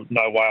 There's no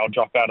way I'll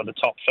drop out of the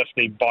top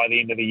 50 by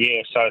the end of the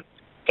year. So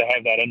to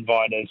have that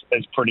invite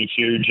is pretty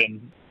huge,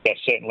 and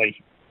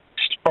certainly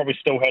probably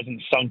still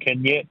hasn't sunk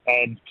in yet,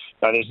 and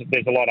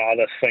there's a lot of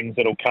other things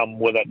that'll come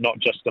with it, not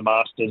just the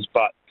Masters,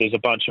 but there's a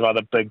bunch of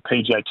other big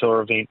PGA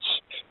Tour events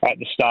at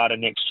the start of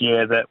next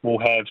year that will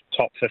have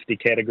top 50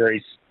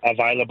 categories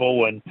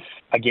available. And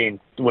again,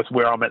 with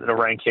where I'm at the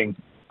ranking,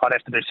 I'd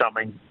have to do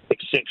something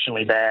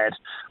exceptionally bad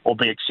or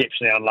be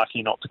exceptionally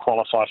unlucky not to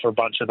qualify for a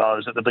bunch of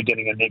those at the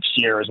beginning of next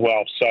year as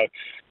well. So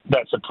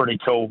that's a pretty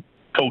cool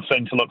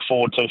thing to look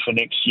forward to for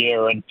next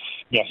year, and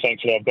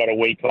thankfully I've got a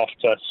week off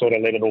to sort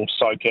of let it all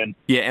soak in.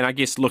 Yeah, and I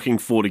guess looking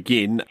forward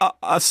again,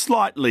 a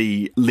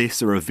slightly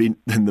lesser event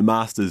than the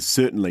Masters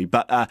certainly,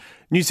 but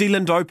New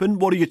Zealand Open,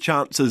 what are your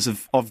chances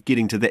of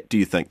getting to that, do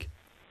you think?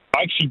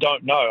 I actually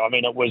don't know.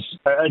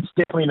 It's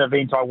definitely an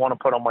event I want to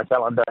put on my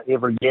calendar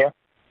every year,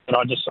 and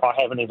I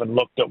haven't even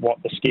looked at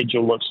what the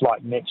schedule looks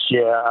like next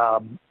year.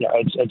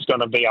 It's going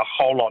to be a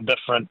whole lot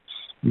different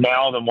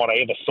now than what I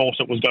ever thought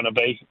it was going to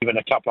be even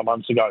a couple of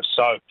months ago.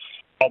 So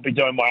I'll be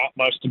doing my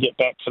utmost to get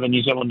back for the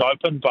New Zealand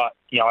Open, but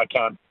I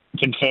can't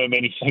confirm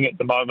anything at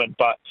the moment,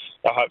 but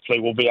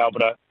hopefully we'll be able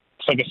to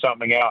figure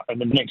something out in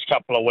the next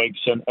couple of weeks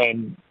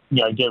and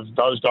give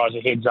those guys a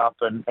heads up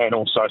and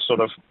also sort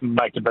of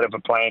make a bit of a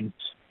plan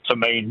for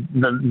me,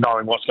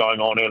 knowing what's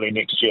going on early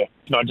next year.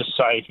 And I just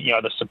say,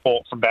 the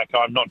support from back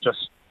home, not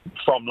just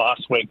from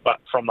last week, but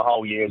from the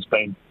whole year,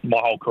 my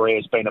whole career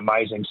has been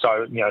amazing.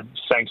 So,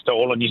 thanks to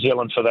all of New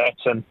Zealand for that,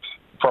 and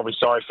probably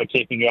sorry for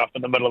keeping you up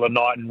in the middle of the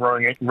night and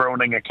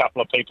ruining a couple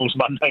of people's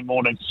Monday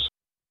mornings.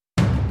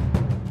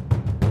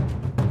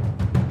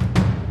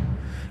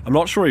 I'm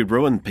not sure he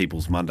ruined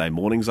people's Monday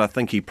mornings. I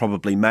think he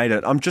probably made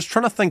it. I'm just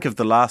trying to think of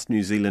the last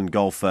New Zealand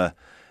golfer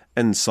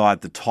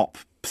inside the top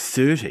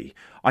 30.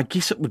 I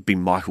guess it would be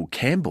Michael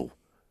Campbell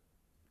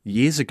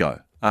years ago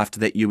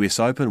after that US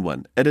Open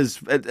win. It is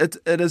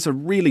a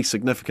really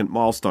significant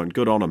milestone.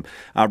 Good on him.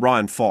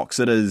 Ryan Fox,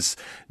 it is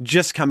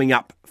just coming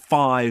up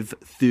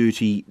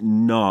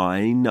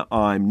 5:39.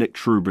 I'm Nick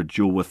Trubridge.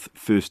 You're with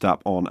First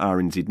Up on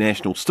RNZ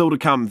National. Still to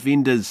come,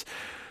 vendors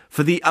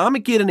for the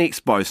Armageddon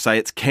Expo say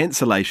its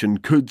cancellation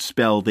could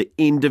spell the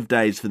end of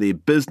days for their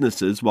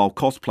businesses, while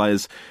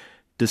cosplayers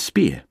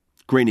despair.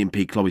 Green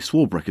MP Chloe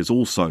Swarbrick is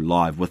also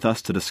live with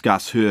us to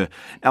discuss her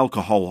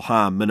alcohol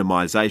harm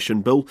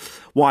minimisation bill,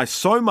 why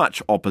so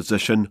much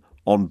opposition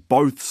on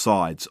both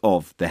sides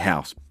of the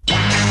House.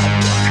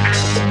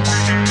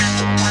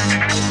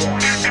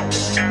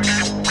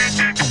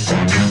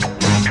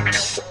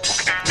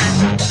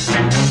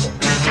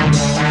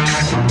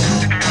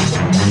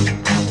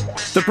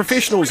 The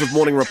professionals of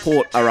Morning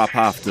Report are up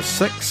after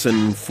 6,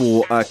 and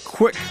for a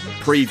quick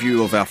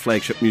preview of our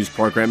flagship news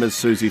program is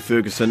Susie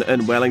Ferguson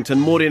in Wellington.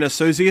 Morena,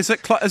 Susie, is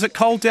it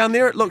cold down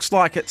there? It looks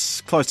like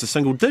it's close to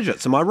single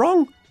digits. Am I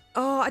wrong?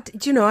 Oh,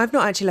 do you know, I've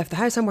not actually left the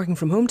house. I'm working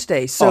from home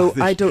today, so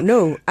I don't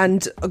know.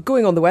 And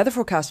going on the weather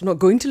forecast, I'm not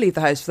going to leave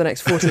the house for the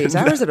next 48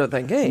 hours, I don't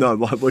think, eh? No,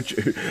 why would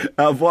you?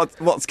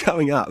 What's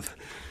coming up?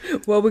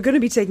 Well, we're going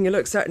to be taking a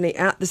look certainly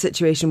at the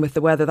situation with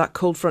the weather. That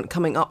cold front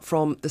coming up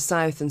from the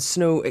south and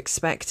snow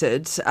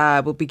expected.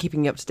 We'll be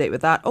keeping you up to date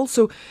with that.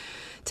 Also,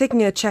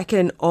 taking a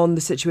check-in on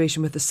the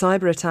situation with the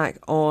cyber attack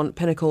on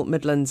Pinnacle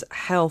Midlands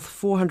Health.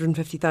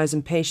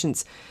 450,000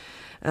 patients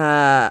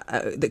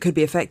that could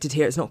be affected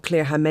here. It's not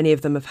clear how many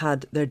of them have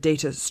had their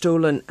data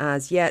stolen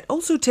as yet.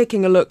 Also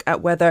taking a look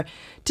at whether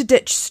to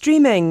ditch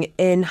streaming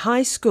in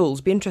high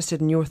schools. Be interested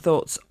in your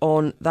thoughts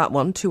on that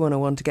one.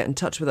 2101 to get in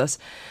touch with us.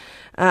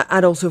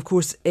 And also, of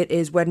course, it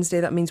is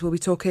Wednesday. That means we'll be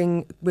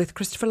talking with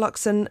Christopher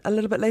Luxon a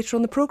little bit later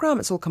on the programme.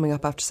 It's all coming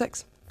up after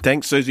 6.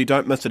 Thanks, Susie.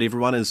 Don't miss it,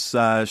 everyone. As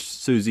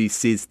Susie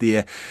says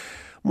there,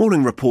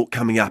 Morning Report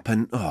coming up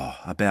in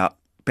about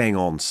bang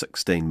on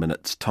 16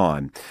 minutes'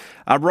 time.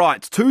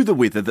 Right, to the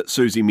weather that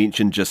Susie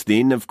mentioned just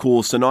then. Of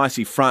course, an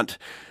icy front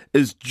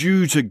is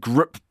due to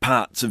grip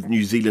parts of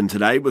New Zealand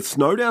today, with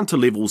snow down to low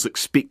levels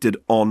expected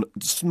on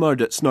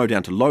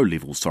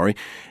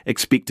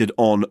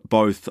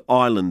both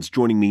islands.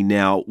 Joining me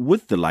now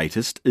with the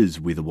latest is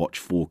Weather Watch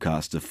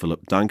forecaster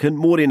Philip Duncan.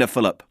 Morena,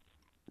 Philip.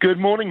 Good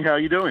morning. How are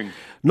you doing?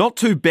 Not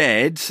too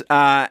bad,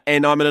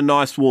 and I'm in a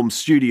nice warm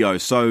studio,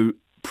 so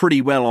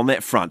pretty well on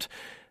that front.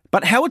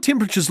 But how are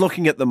temperatures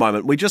looking at the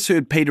moment? We just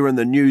heard Peter in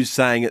the news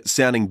saying it's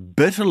sounding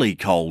bitterly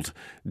cold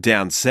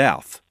down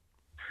south.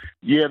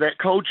 Yeah, that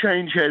cold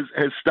change has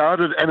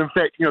started, and in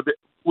fact,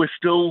 we're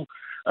still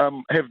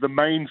have the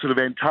main sort of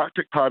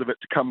Antarctic part of it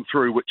to come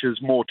through, which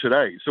is more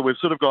today. So we've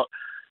sort of got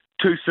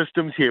two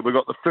systems here. We've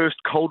got the first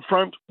cold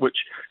front, which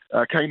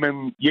came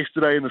in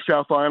yesterday in the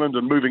South Island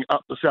and moving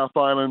up the South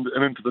Island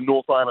and into the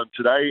North Island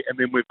today, and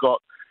then we've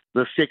got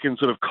the second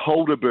sort of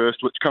colder burst,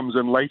 which comes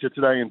in later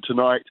today and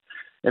tonight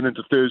and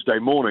into Thursday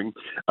morning.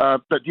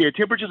 But yeah,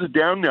 temperatures are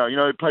down now.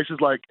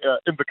 Places like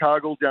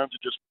Invercargill down to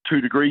just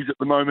 2 degrees at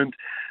the moment.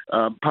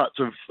 Parts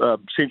of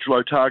central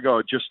Otago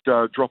are just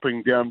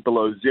dropping down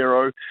below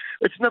zero.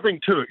 It's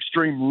nothing too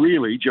extreme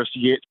really just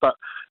yet, but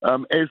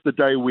as the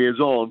day wears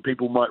on,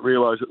 people might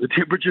realise that the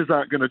temperatures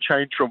aren't going to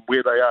change from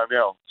where they are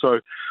now.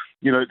 So,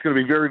 it's going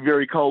to be very,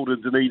 very cold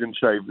in Dunedin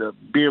today,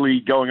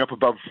 barely going up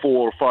above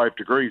 4 or 5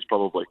 degrees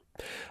probably.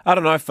 I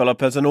don't know,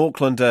 Philip, as in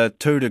Auckland,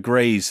 2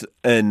 degrees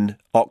in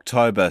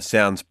October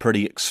sounds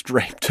pretty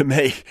extreme to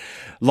me.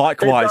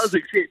 Likewise,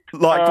 it does,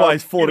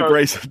 except, 4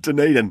 degrees in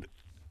Dunedin.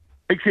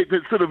 Except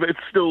it's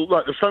still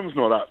like the sun's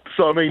not up.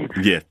 So, I mean,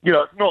 it's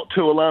not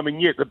too alarming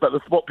yet, but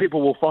what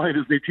people will find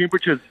is their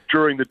temperatures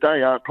during the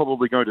day aren't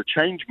probably going to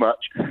change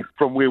much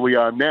from where we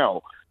are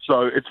now.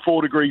 So it's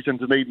 4 degrees in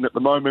Dunedin at the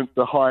moment.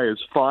 The high is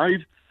 5,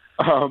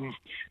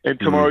 and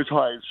tomorrow's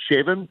high is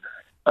 7.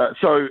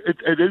 So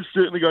it is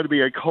certainly going to be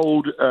a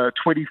cold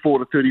 24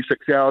 to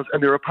 36 hours,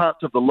 and there are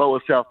parts of the lower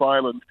South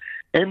Island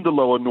and the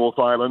lower North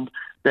Island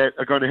that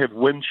are going to have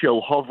wind chill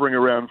hovering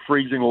around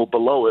freezing or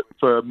below it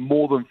for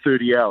more than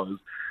 30 hours,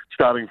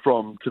 starting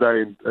from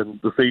today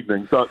and this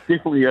evening. So it's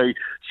definitely a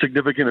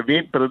significant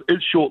event, but it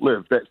is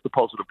short-lived. That's the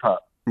positive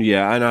part.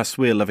 Yeah, and I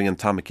swear living in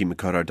Tamaki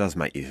Makaurau does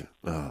make you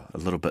a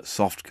little bit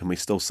soft. Can we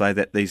still say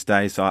that these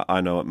days? I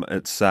know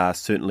it's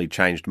certainly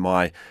changed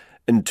my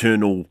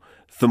internal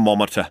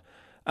thermometer.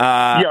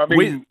 I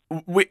mean,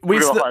 we're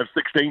going to have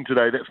 16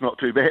 today. That's not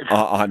too bad.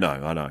 I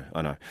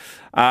know.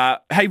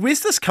 Hey, where's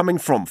this coming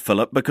from,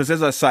 Philip? Because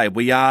as I say,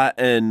 we are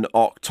in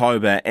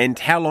October, and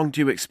how long do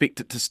you expect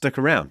it to stick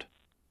around?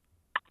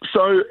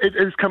 So it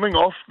is coming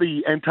off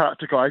the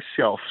Antarctic ice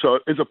shelf. So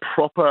it is a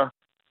proper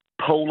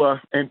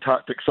polar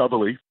Antarctic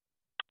southerly.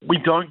 We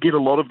don't get a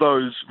lot of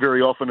those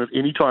very often at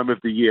any time of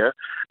the year,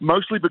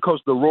 mostly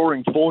because the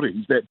Roaring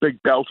Forties, that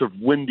big belt of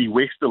windy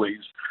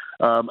westerlies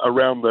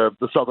around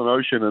the Southern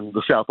Ocean and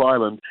the South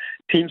Island,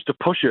 tends to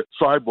push it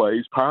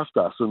sideways past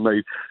us, and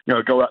they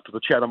go out to the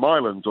Chatham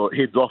Islands or it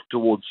heads off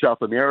towards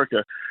South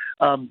America.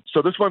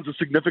 So this one's a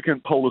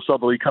significant polar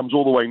southerly, comes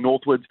all the way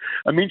northwards.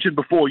 I mentioned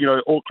before,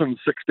 Auckland's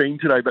 16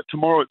 today, but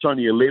tomorrow it's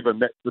only 11.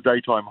 That's the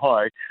daytime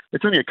high.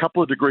 It's only a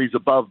couple of degrees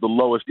above the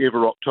lowest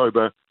ever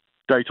October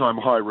daytime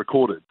high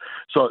recorded.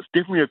 So it's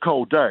definitely a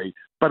cold day,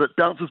 but it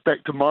bounces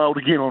back to mild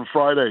again on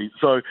Friday.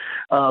 So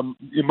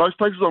in most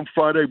places on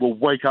Friday will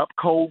wake up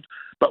cold,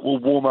 but will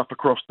warm up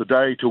across the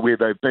day to where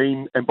they've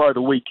been. And by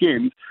the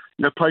weekend,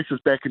 places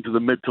back into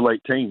the mid to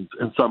late teens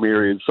in some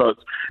areas. So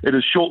it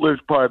is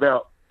short-lived by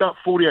about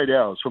 48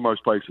 hours for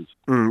most places.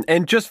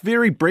 And just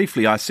very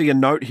briefly, I see a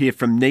note here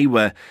from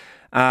NIWA,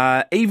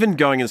 even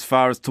going as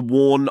far as to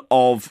warn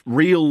of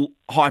real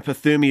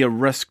hypothermia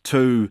risk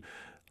to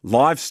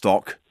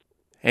livestock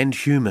and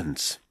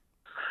humans.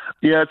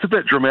 Yeah, it's a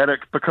bit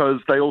dramatic because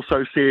they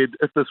also said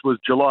if this was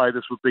July,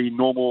 this would be a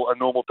normal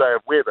day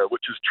of weather,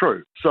 which is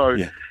true. So,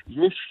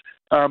 yes,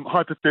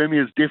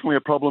 Hypothermia is definitely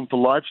a problem for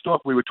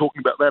livestock. We were talking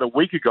about that a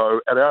week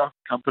ago at our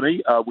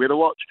company,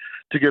 Weatherwatch,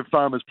 to give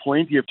farmers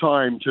plenty of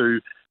time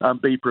to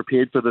be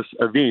prepared for this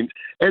event.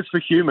 As for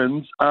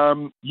humans,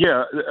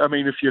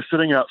 if you're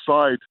sitting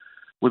outside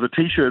with a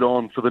T-shirt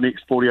on for the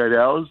next 48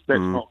 hours, that's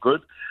not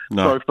good.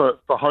 No. So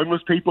for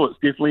homeless people, it's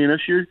definitely an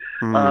issue.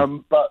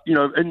 But,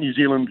 in New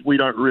Zealand, we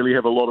don't really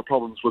have a lot of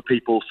problems with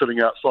people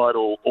sitting outside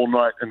all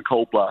night in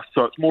cold blast.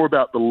 So it's more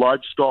about the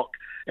livestock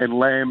and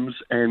lambs,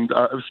 and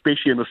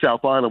especially in the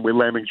South Island where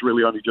lambing's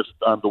really only just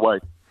underway.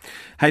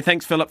 Hey,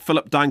 thanks, Philip.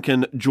 Philip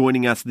Duncan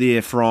joining us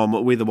there from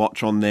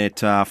Weatherwatch on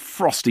that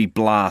frosty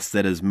blast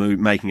that is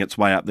making its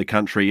way up the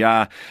country.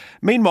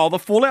 Meanwhile, the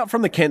fallout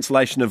from the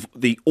cancellation of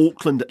the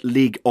Auckland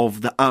leg of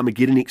the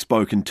Armageddon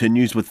Expo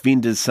continues, with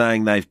vendors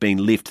saying they've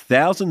been left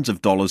thousands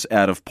of dollars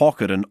out of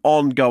pocket, an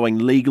ongoing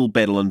legal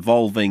battle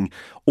involving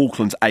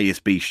Auckland's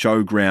ASB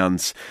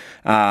showgrounds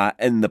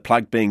and the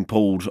plug being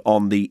pulled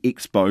on the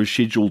expo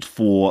scheduled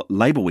for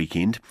Labour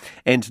weekend,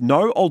 and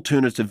no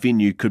alternative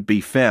venue could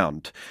be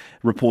found.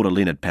 Reporter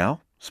Leonard Powell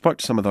spoke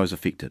to some of those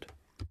affected.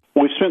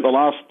 We've spent the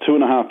last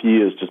 2.5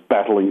 years just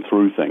battling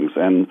through things,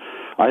 and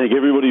I think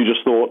everybody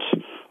just thought,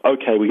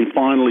 okay, we can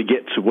finally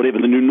get to whatever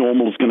the new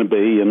normal is going to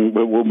be, and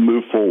we'll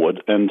move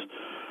forward. And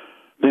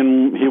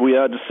then here we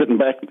are just sitting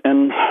back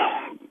and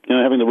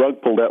having the rug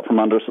pulled out from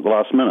under us at the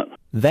last minute.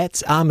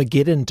 That's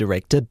Armageddon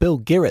director Bill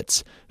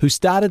Gerritz, who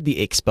started the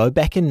expo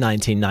back in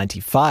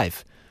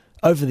 1995.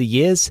 Over the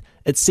years,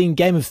 it's seen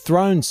Game of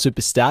Thrones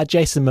superstar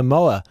Jason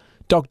Momoa,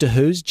 Doctor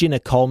Who's Jenna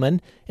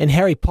Coleman, and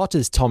Harry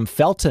Potter's Tom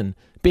Felton,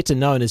 better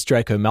known as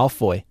Draco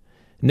Malfoy.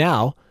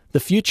 Now, the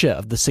future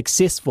of the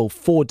successful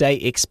 4-day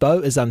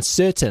expo is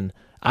uncertain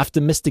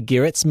after Mr.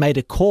 Gerritz made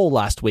a call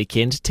last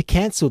weekend to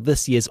cancel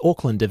this year's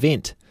Auckland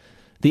event.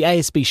 The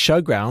ASB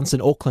Showgrounds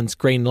in Auckland's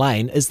Green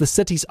Lane is the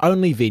city's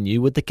only venue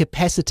with the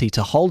capacity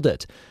to hold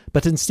it,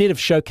 but instead of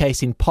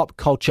showcasing pop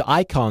culture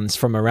icons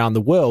from around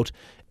the world,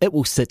 it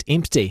will sit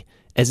empty,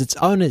 as its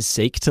owners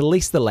seek to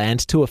lease the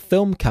land to a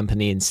film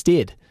company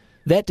instead.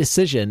 That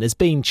decision is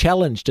being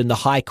challenged in the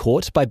High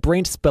Court by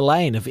Brent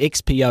Spillane of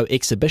XPO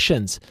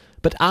Exhibitions,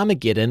 but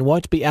Armageddon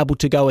won't be able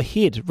to go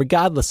ahead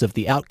regardless of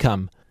the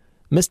outcome.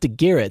 Mr.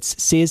 Gerritz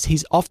says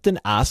he's often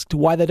asked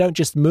why they don't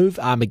just move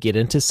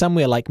Armageddon to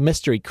somewhere like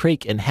Mystery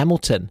Creek in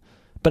Hamilton,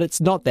 but it's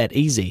not that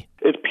easy.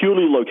 It's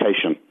purely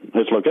location.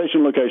 It's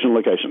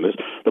location.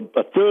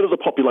 A third of the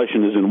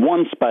population is in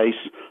one space.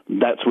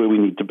 That's where we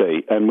need to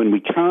be. And when we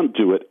can't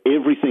do it,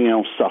 everything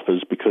else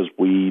suffers because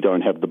we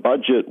don't have the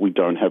budget, we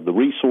don't have the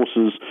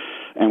resources,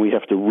 and we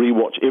have to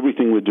rewatch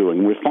everything we're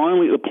doing. We're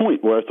finally at the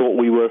point where I thought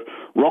we were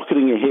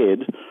rocketing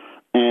ahead,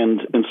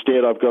 and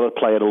instead I've got to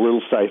play it a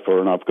little safer,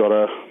 and I've got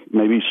to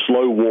maybe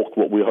slow walk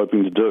what we're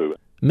hoping to do.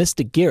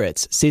 Mr.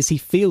 Gerritz says he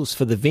feels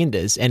for the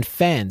vendors and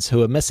fans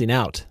who are missing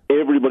out.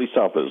 Everybody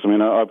suffers. I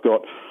mean, I've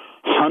got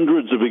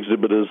hundreds of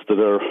exhibitors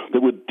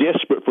that were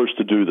desperate for us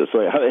to do this.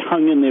 They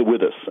hung in there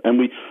with us, and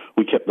we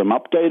kept them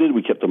updated,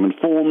 we kept them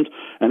informed,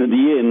 and in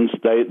the end,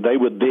 they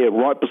were there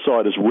right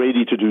beside us,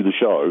 ready to do the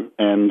show,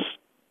 and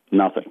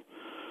nothing.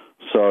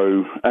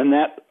 So, and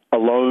that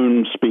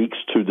alone speaks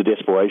to the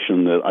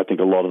desperation that I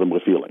think a lot of them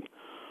were feeling.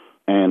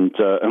 And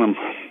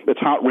it's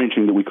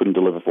heart-wrenching that we couldn't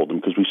deliver for them,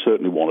 because we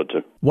certainly wanted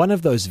to. One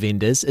of those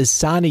vendors is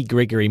Sani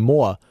Gregory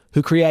Moore,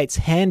 who creates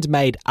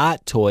handmade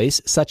art toys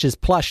such as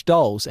plush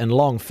dolls and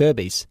long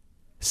Furbies.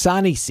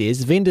 Sani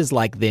says vendors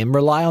like them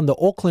rely on the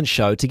Auckland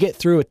show to get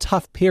through a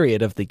tough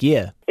period of the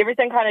year.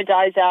 Everything kind of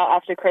dies out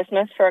after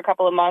Christmas for a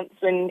couple of months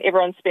when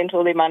everyone's spent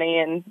all their money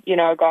and,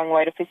 going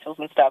away to festivals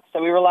and stuff.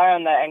 So we rely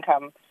on the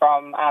income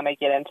from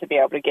Armageddon to be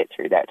able to get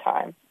through that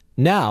time.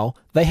 Now,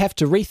 they have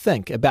to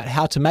rethink about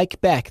how to make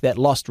back that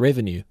lost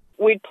revenue.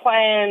 We'd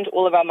planned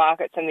all of our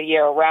markets in the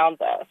year around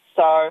this,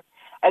 so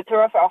it threw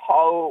off our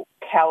whole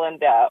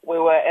calendar. We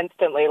were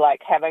instantly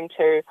having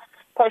to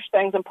push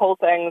things and pull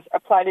things,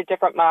 apply to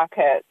different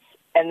markets,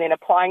 and then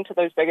applying to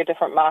those bigger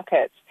different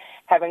markets,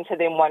 having to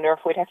then wonder if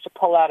we'd have to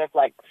pull out of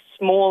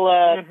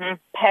smaller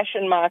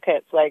passion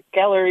markets like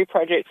gallery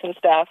projects and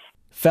stuff.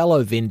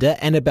 Fellow vendor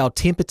Annabelle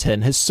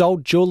Temperton has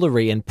sold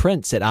jewellery and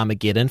prints at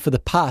Armageddon for the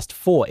past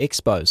 4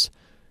 expos.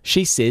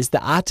 She says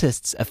the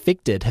artists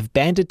affected have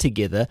banded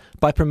together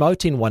by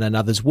promoting one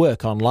another's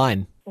work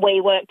online.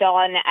 We worked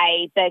on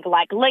a big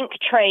link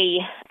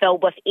tree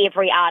filled with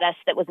every artist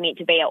that was meant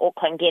to be at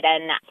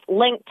Aucklandgeddon,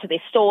 linked to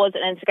their stores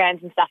and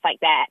Instagrams and stuff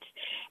like that.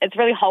 It's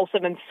really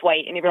wholesome and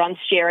sweet, and everyone's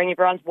sharing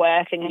everyone's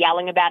work and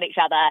yelling about each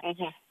other,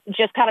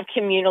 just kind of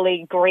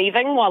communally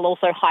grieving while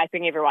also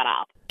hyping everyone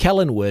up.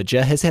 Kellen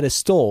Werger has had a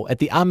stall at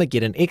the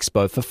Armageddon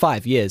Expo for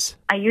 5 years.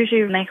 I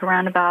usually make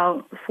around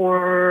about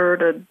 $4,000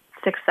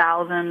 to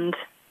 $6,000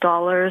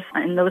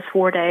 in those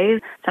 4 days,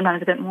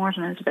 sometimes a bit more,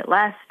 sometimes a bit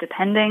less,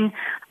 depending.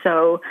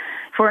 So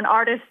for an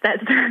artist,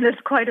 that's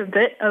quite a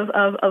bit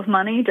of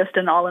money just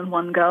an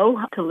all-in-one go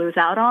to lose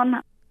out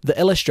on. The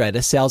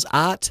illustrator sells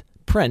art,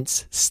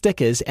 prints,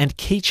 stickers and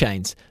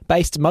keychains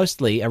based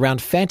mostly around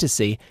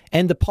fantasy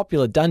and the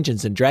popular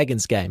Dungeons &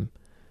 Dragons game.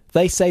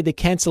 They say the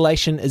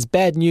cancellation is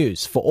bad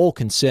news for all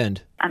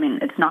concerned. I mean,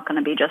 it's not going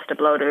to be just a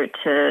blow to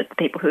the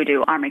people who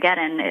do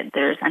Armageddon.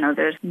 I know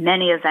there's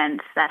many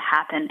events that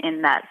happen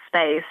in that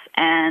space,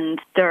 and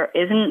there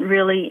isn't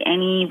really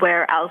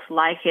anywhere else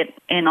like it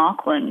in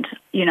Auckland.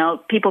 You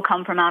know, people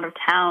come from out of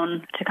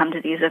town to come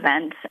to these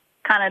events.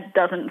 Kind of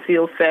doesn't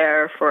feel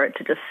fair for it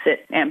to just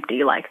sit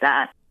empty like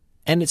that.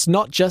 And it's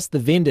not just the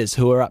vendors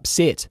who are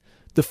upset.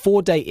 The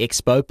 4-day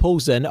expo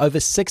pulls in over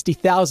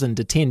 60,000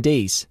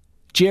 attendees.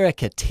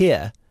 Jerica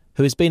Tear,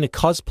 who has been a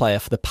cosplayer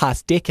for the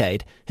past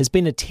decade, has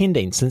been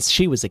attending since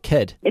she was a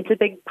kid. It's a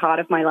big part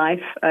of my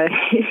life.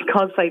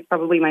 Cosplay is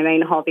probably my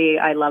main hobby.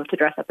 I love to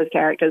dress up as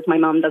characters. My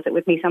mum does it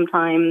with me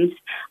sometimes.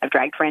 I've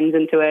dragged friends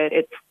into it.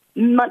 It's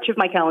much of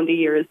my calendar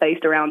year is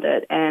based around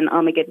it, and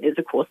Armageddon is,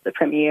 of course, the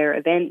premier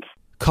event.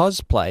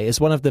 Cosplay is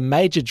one of the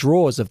major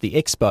draws of the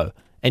expo,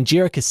 and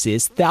Jerica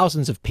says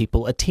thousands of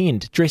people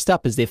attend dressed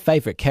up as their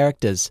favourite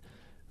characters.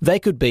 They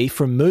could be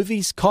from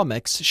movies,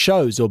 comics,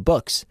 shows or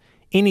books.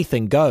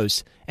 Anything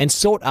goes, and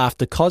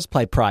sought-after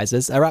cosplay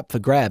prizes are up for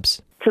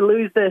grabs. To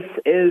lose this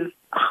is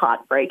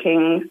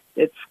heartbreaking.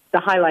 It's the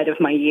highlight of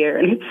my year,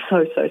 and it's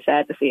so, so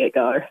sad to see it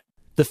go.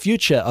 The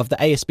future of the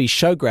ASB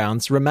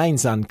Showgrounds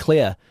remains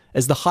unclear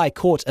as the High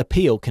Court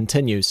appeal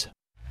continues.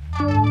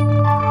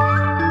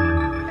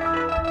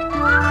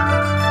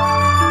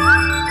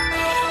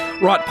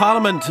 Right,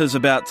 Parliament is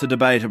about to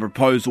debate a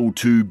proposal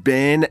to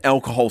ban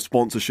alcohol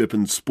sponsorship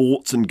in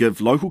sports and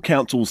give local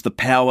councils the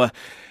power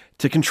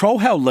to control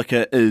how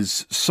liquor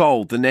is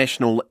sold. The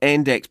National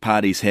and ACT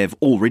parties have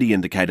already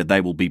indicated they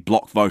will be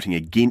block voting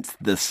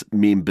against this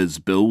members'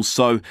 bill,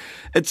 so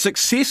its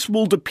success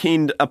will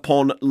depend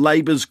upon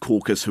Labour's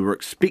caucus, who are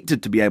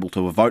expected to be able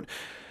to vote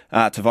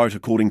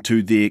according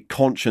to their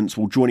conscience.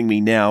 Well, joining me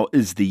now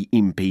is the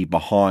MP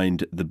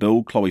behind the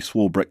bill, Chloe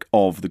Swarbrick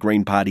of the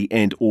Green Party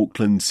and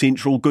Auckland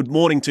Central. Good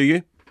morning to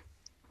you.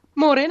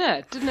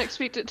 Morena. Didn't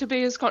expect it to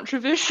be as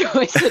controversial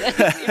as it is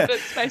in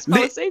evidence-based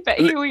policy, but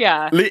here we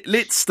are.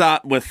 Let's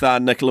start with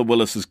Nicola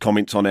Willis's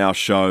comments on our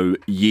show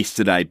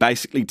yesterday,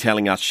 basically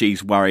telling us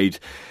she's worried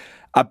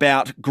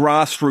about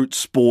grassroots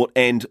sport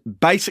and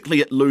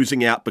basically it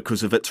losing out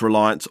because of its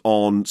reliance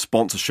on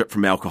sponsorship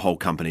from alcohol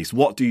companies.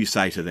 What do you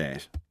say to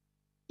that?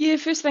 Yeah,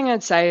 first thing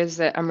I'd say is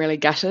that I'm really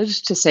gutted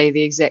to see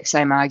the exact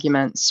same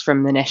arguments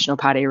from the National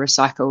Party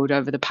recycled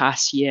over the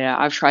past year.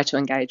 I've tried to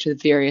engage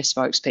with various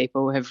spokespeople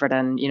who have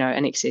written,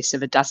 in excess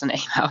of a dozen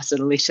emails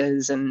and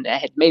letters and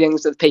had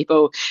meetings with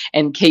people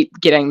and keep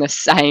getting the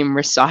same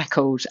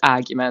recycled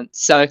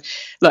arguments. So,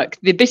 look,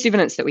 the best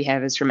evidence that we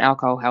have is from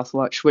Alcohol Health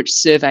Watch, which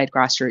surveyed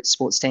grassroots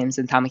sports teams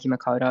in Tamaki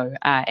Makaurau,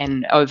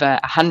 and over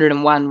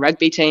 101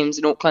 rugby teams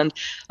in Auckland.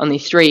 Only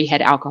 3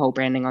 had alcohol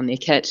branding on their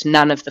kit.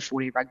 None of the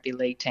 40 rugby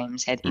league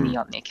teams had any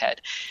on their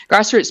kit.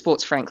 Grassroots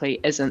sports, frankly,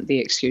 isn't the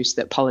excuse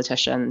that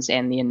politicians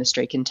and the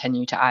industry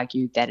continue to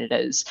argue that it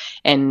is.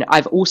 And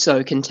I've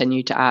also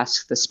continued to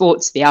ask the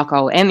sports, the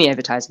alcohol and the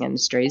advertising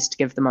industries to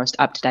give the most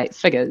up-to-date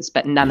figures,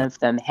 but none of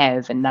them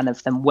have and none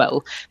of them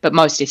will. But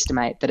most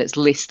estimate that it's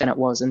less than it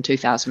was in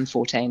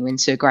 2014 when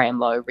Sir Graham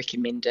Lowe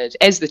recommended,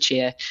 as the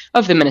chair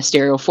of the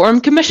Ministerial Forum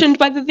commissioned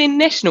by the then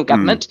national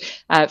government,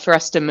 for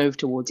us to move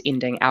towards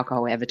ending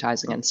alcohol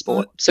advertising in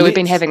sport. So we've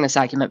been having this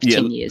argument for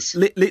 10 years.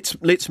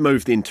 Let's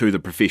move into the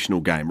professional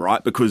game,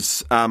 right?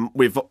 Because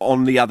we've,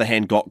 on the other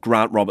hand, got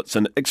Grant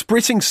Robertson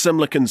expressing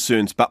similar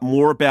concerns, but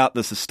more about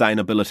the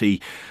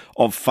sustainability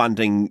of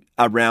funding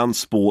around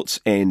sports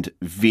and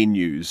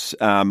venues.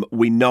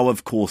 We know,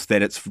 of course,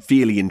 that it's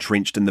fairly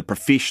entrenched in the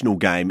professional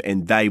game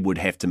and they would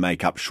have to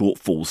make up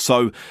shortfalls.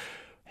 So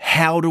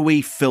how do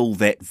we fill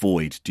that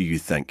void, do you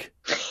think?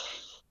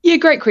 Yeah,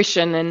 great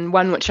question, and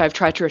one which I've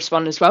tried to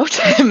respond as well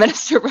to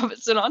Minister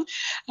Robertson on.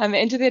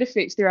 And to that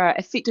effect, there are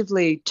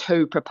effectively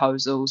 2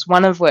 proposals,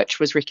 one of which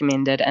was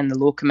recommended in the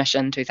Law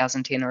Commission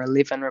 2010 or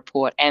 11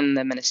 report and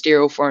the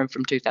Ministerial Forum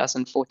from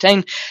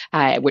 2014,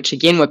 which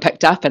again were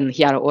picked up in the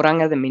Hiara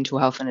Oranga, the Mental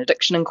Health and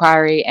Addiction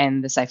Inquiry,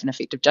 and the Safe and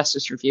Effective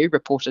Justice Review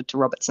reported to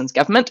Robertson's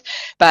government.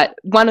 But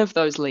one of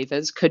those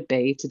levers could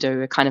be to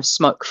do a kind of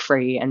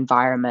smoke-free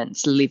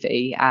environments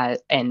levy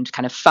and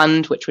kind of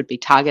fund which would be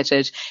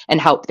targeted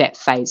and help that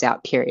phase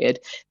out period.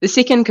 The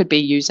second could be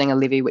using a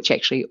levy which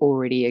actually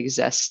already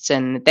exists,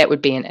 and that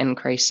would be an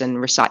increase in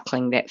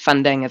recycling that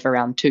funding of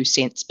around 2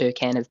 cents per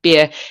can of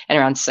beer and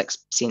around 6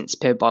 cents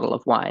per bottle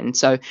of wine.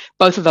 So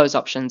both of those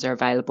options are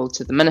available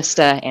to the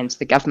Minister and to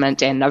the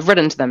government, and I've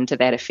written to them to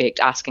that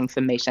effect, asking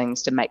for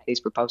meetings to make these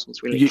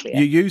proposals really clear.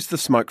 You use the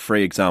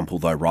smoke-free example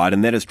though, right?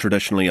 And that is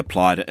traditionally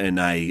applied in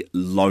a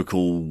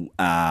local,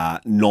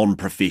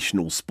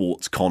 non-professional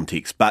sports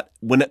context. But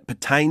when it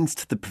pertains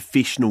to the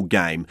professional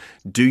game,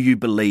 do you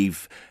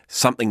believe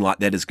something like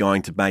that is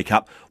going to make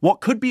up what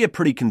could be a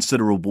pretty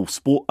considerable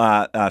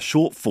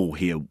shortfall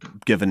here,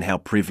 given how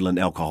prevalent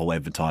alcohol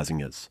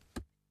advertising is?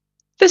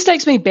 This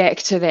takes me back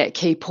to that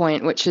key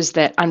point, which is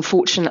that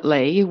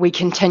unfortunately we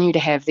continue to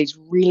have these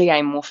really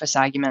amorphous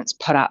arguments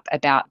put up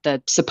about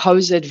the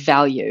supposed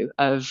value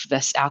of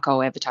this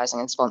alcohol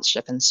advertising and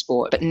sponsorship in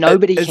sport, but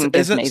nobody can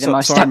give me the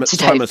most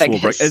up-to-date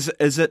figures.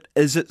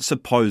 Is it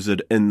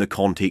supposed in the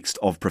context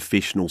of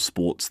professional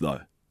sports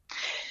though?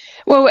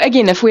 Well,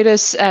 again, if we're to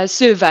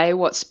survey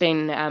what's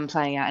been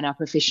playing out in our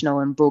professional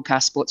and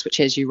broadcast sports, which,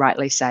 as you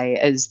rightly say,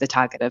 is the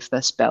target of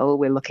this bill,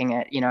 we're looking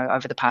at,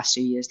 over the past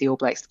 2 years, the All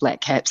Blacks, the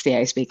Black Caps, the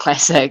ASB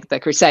Classic, the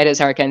Crusaders,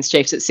 Hurricanes,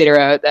 Chiefs,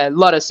 etc. A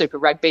lot of Super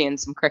Rugby and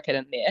some cricket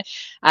in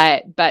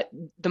there. But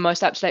the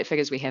most up-to-date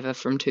figures we have are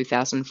from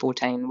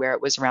 2014, where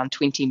it was around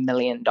 $20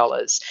 million.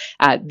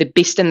 The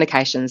best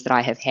indications that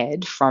I have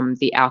had from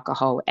the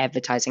alcohol,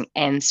 advertising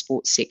and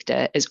sports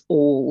sector is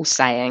all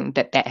saying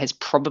that has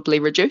probably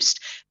reduced,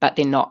 but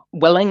they're not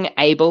willing,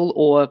 able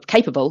or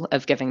capable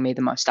of giving me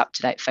the most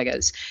up-to-date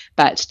figures.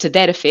 But to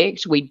that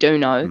effect, we do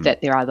know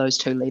that there are those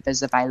two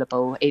levers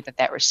available, either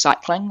that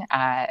recycling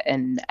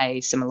in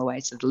a similar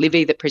way to the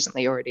levy that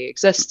presently already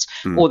exists,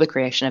 or the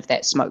creation of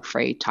that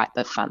smoke-free type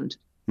of fund.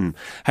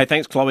 Hey,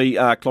 thanks, Chloe.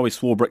 Chloe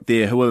Swarbrick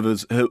there,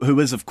 who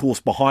is, of course,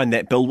 behind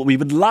that bill. We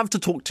would love to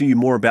talk to you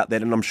more about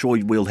that, and I'm sure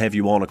we'll have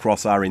you on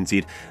across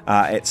RNZ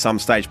at some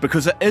stage,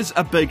 because it is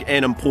a big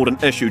and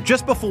important issue.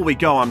 Just before we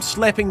go, I'm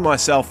slapping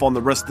myself on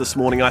the wrist this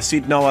morning. I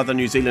said no other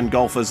New Zealand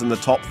golfers in the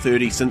top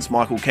 30 since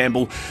Michael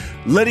Campbell.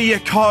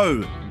 Lydia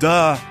Ko,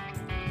 duh.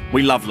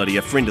 We love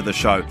Lydia, friend of the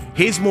show.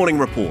 Here's Morning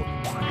Report.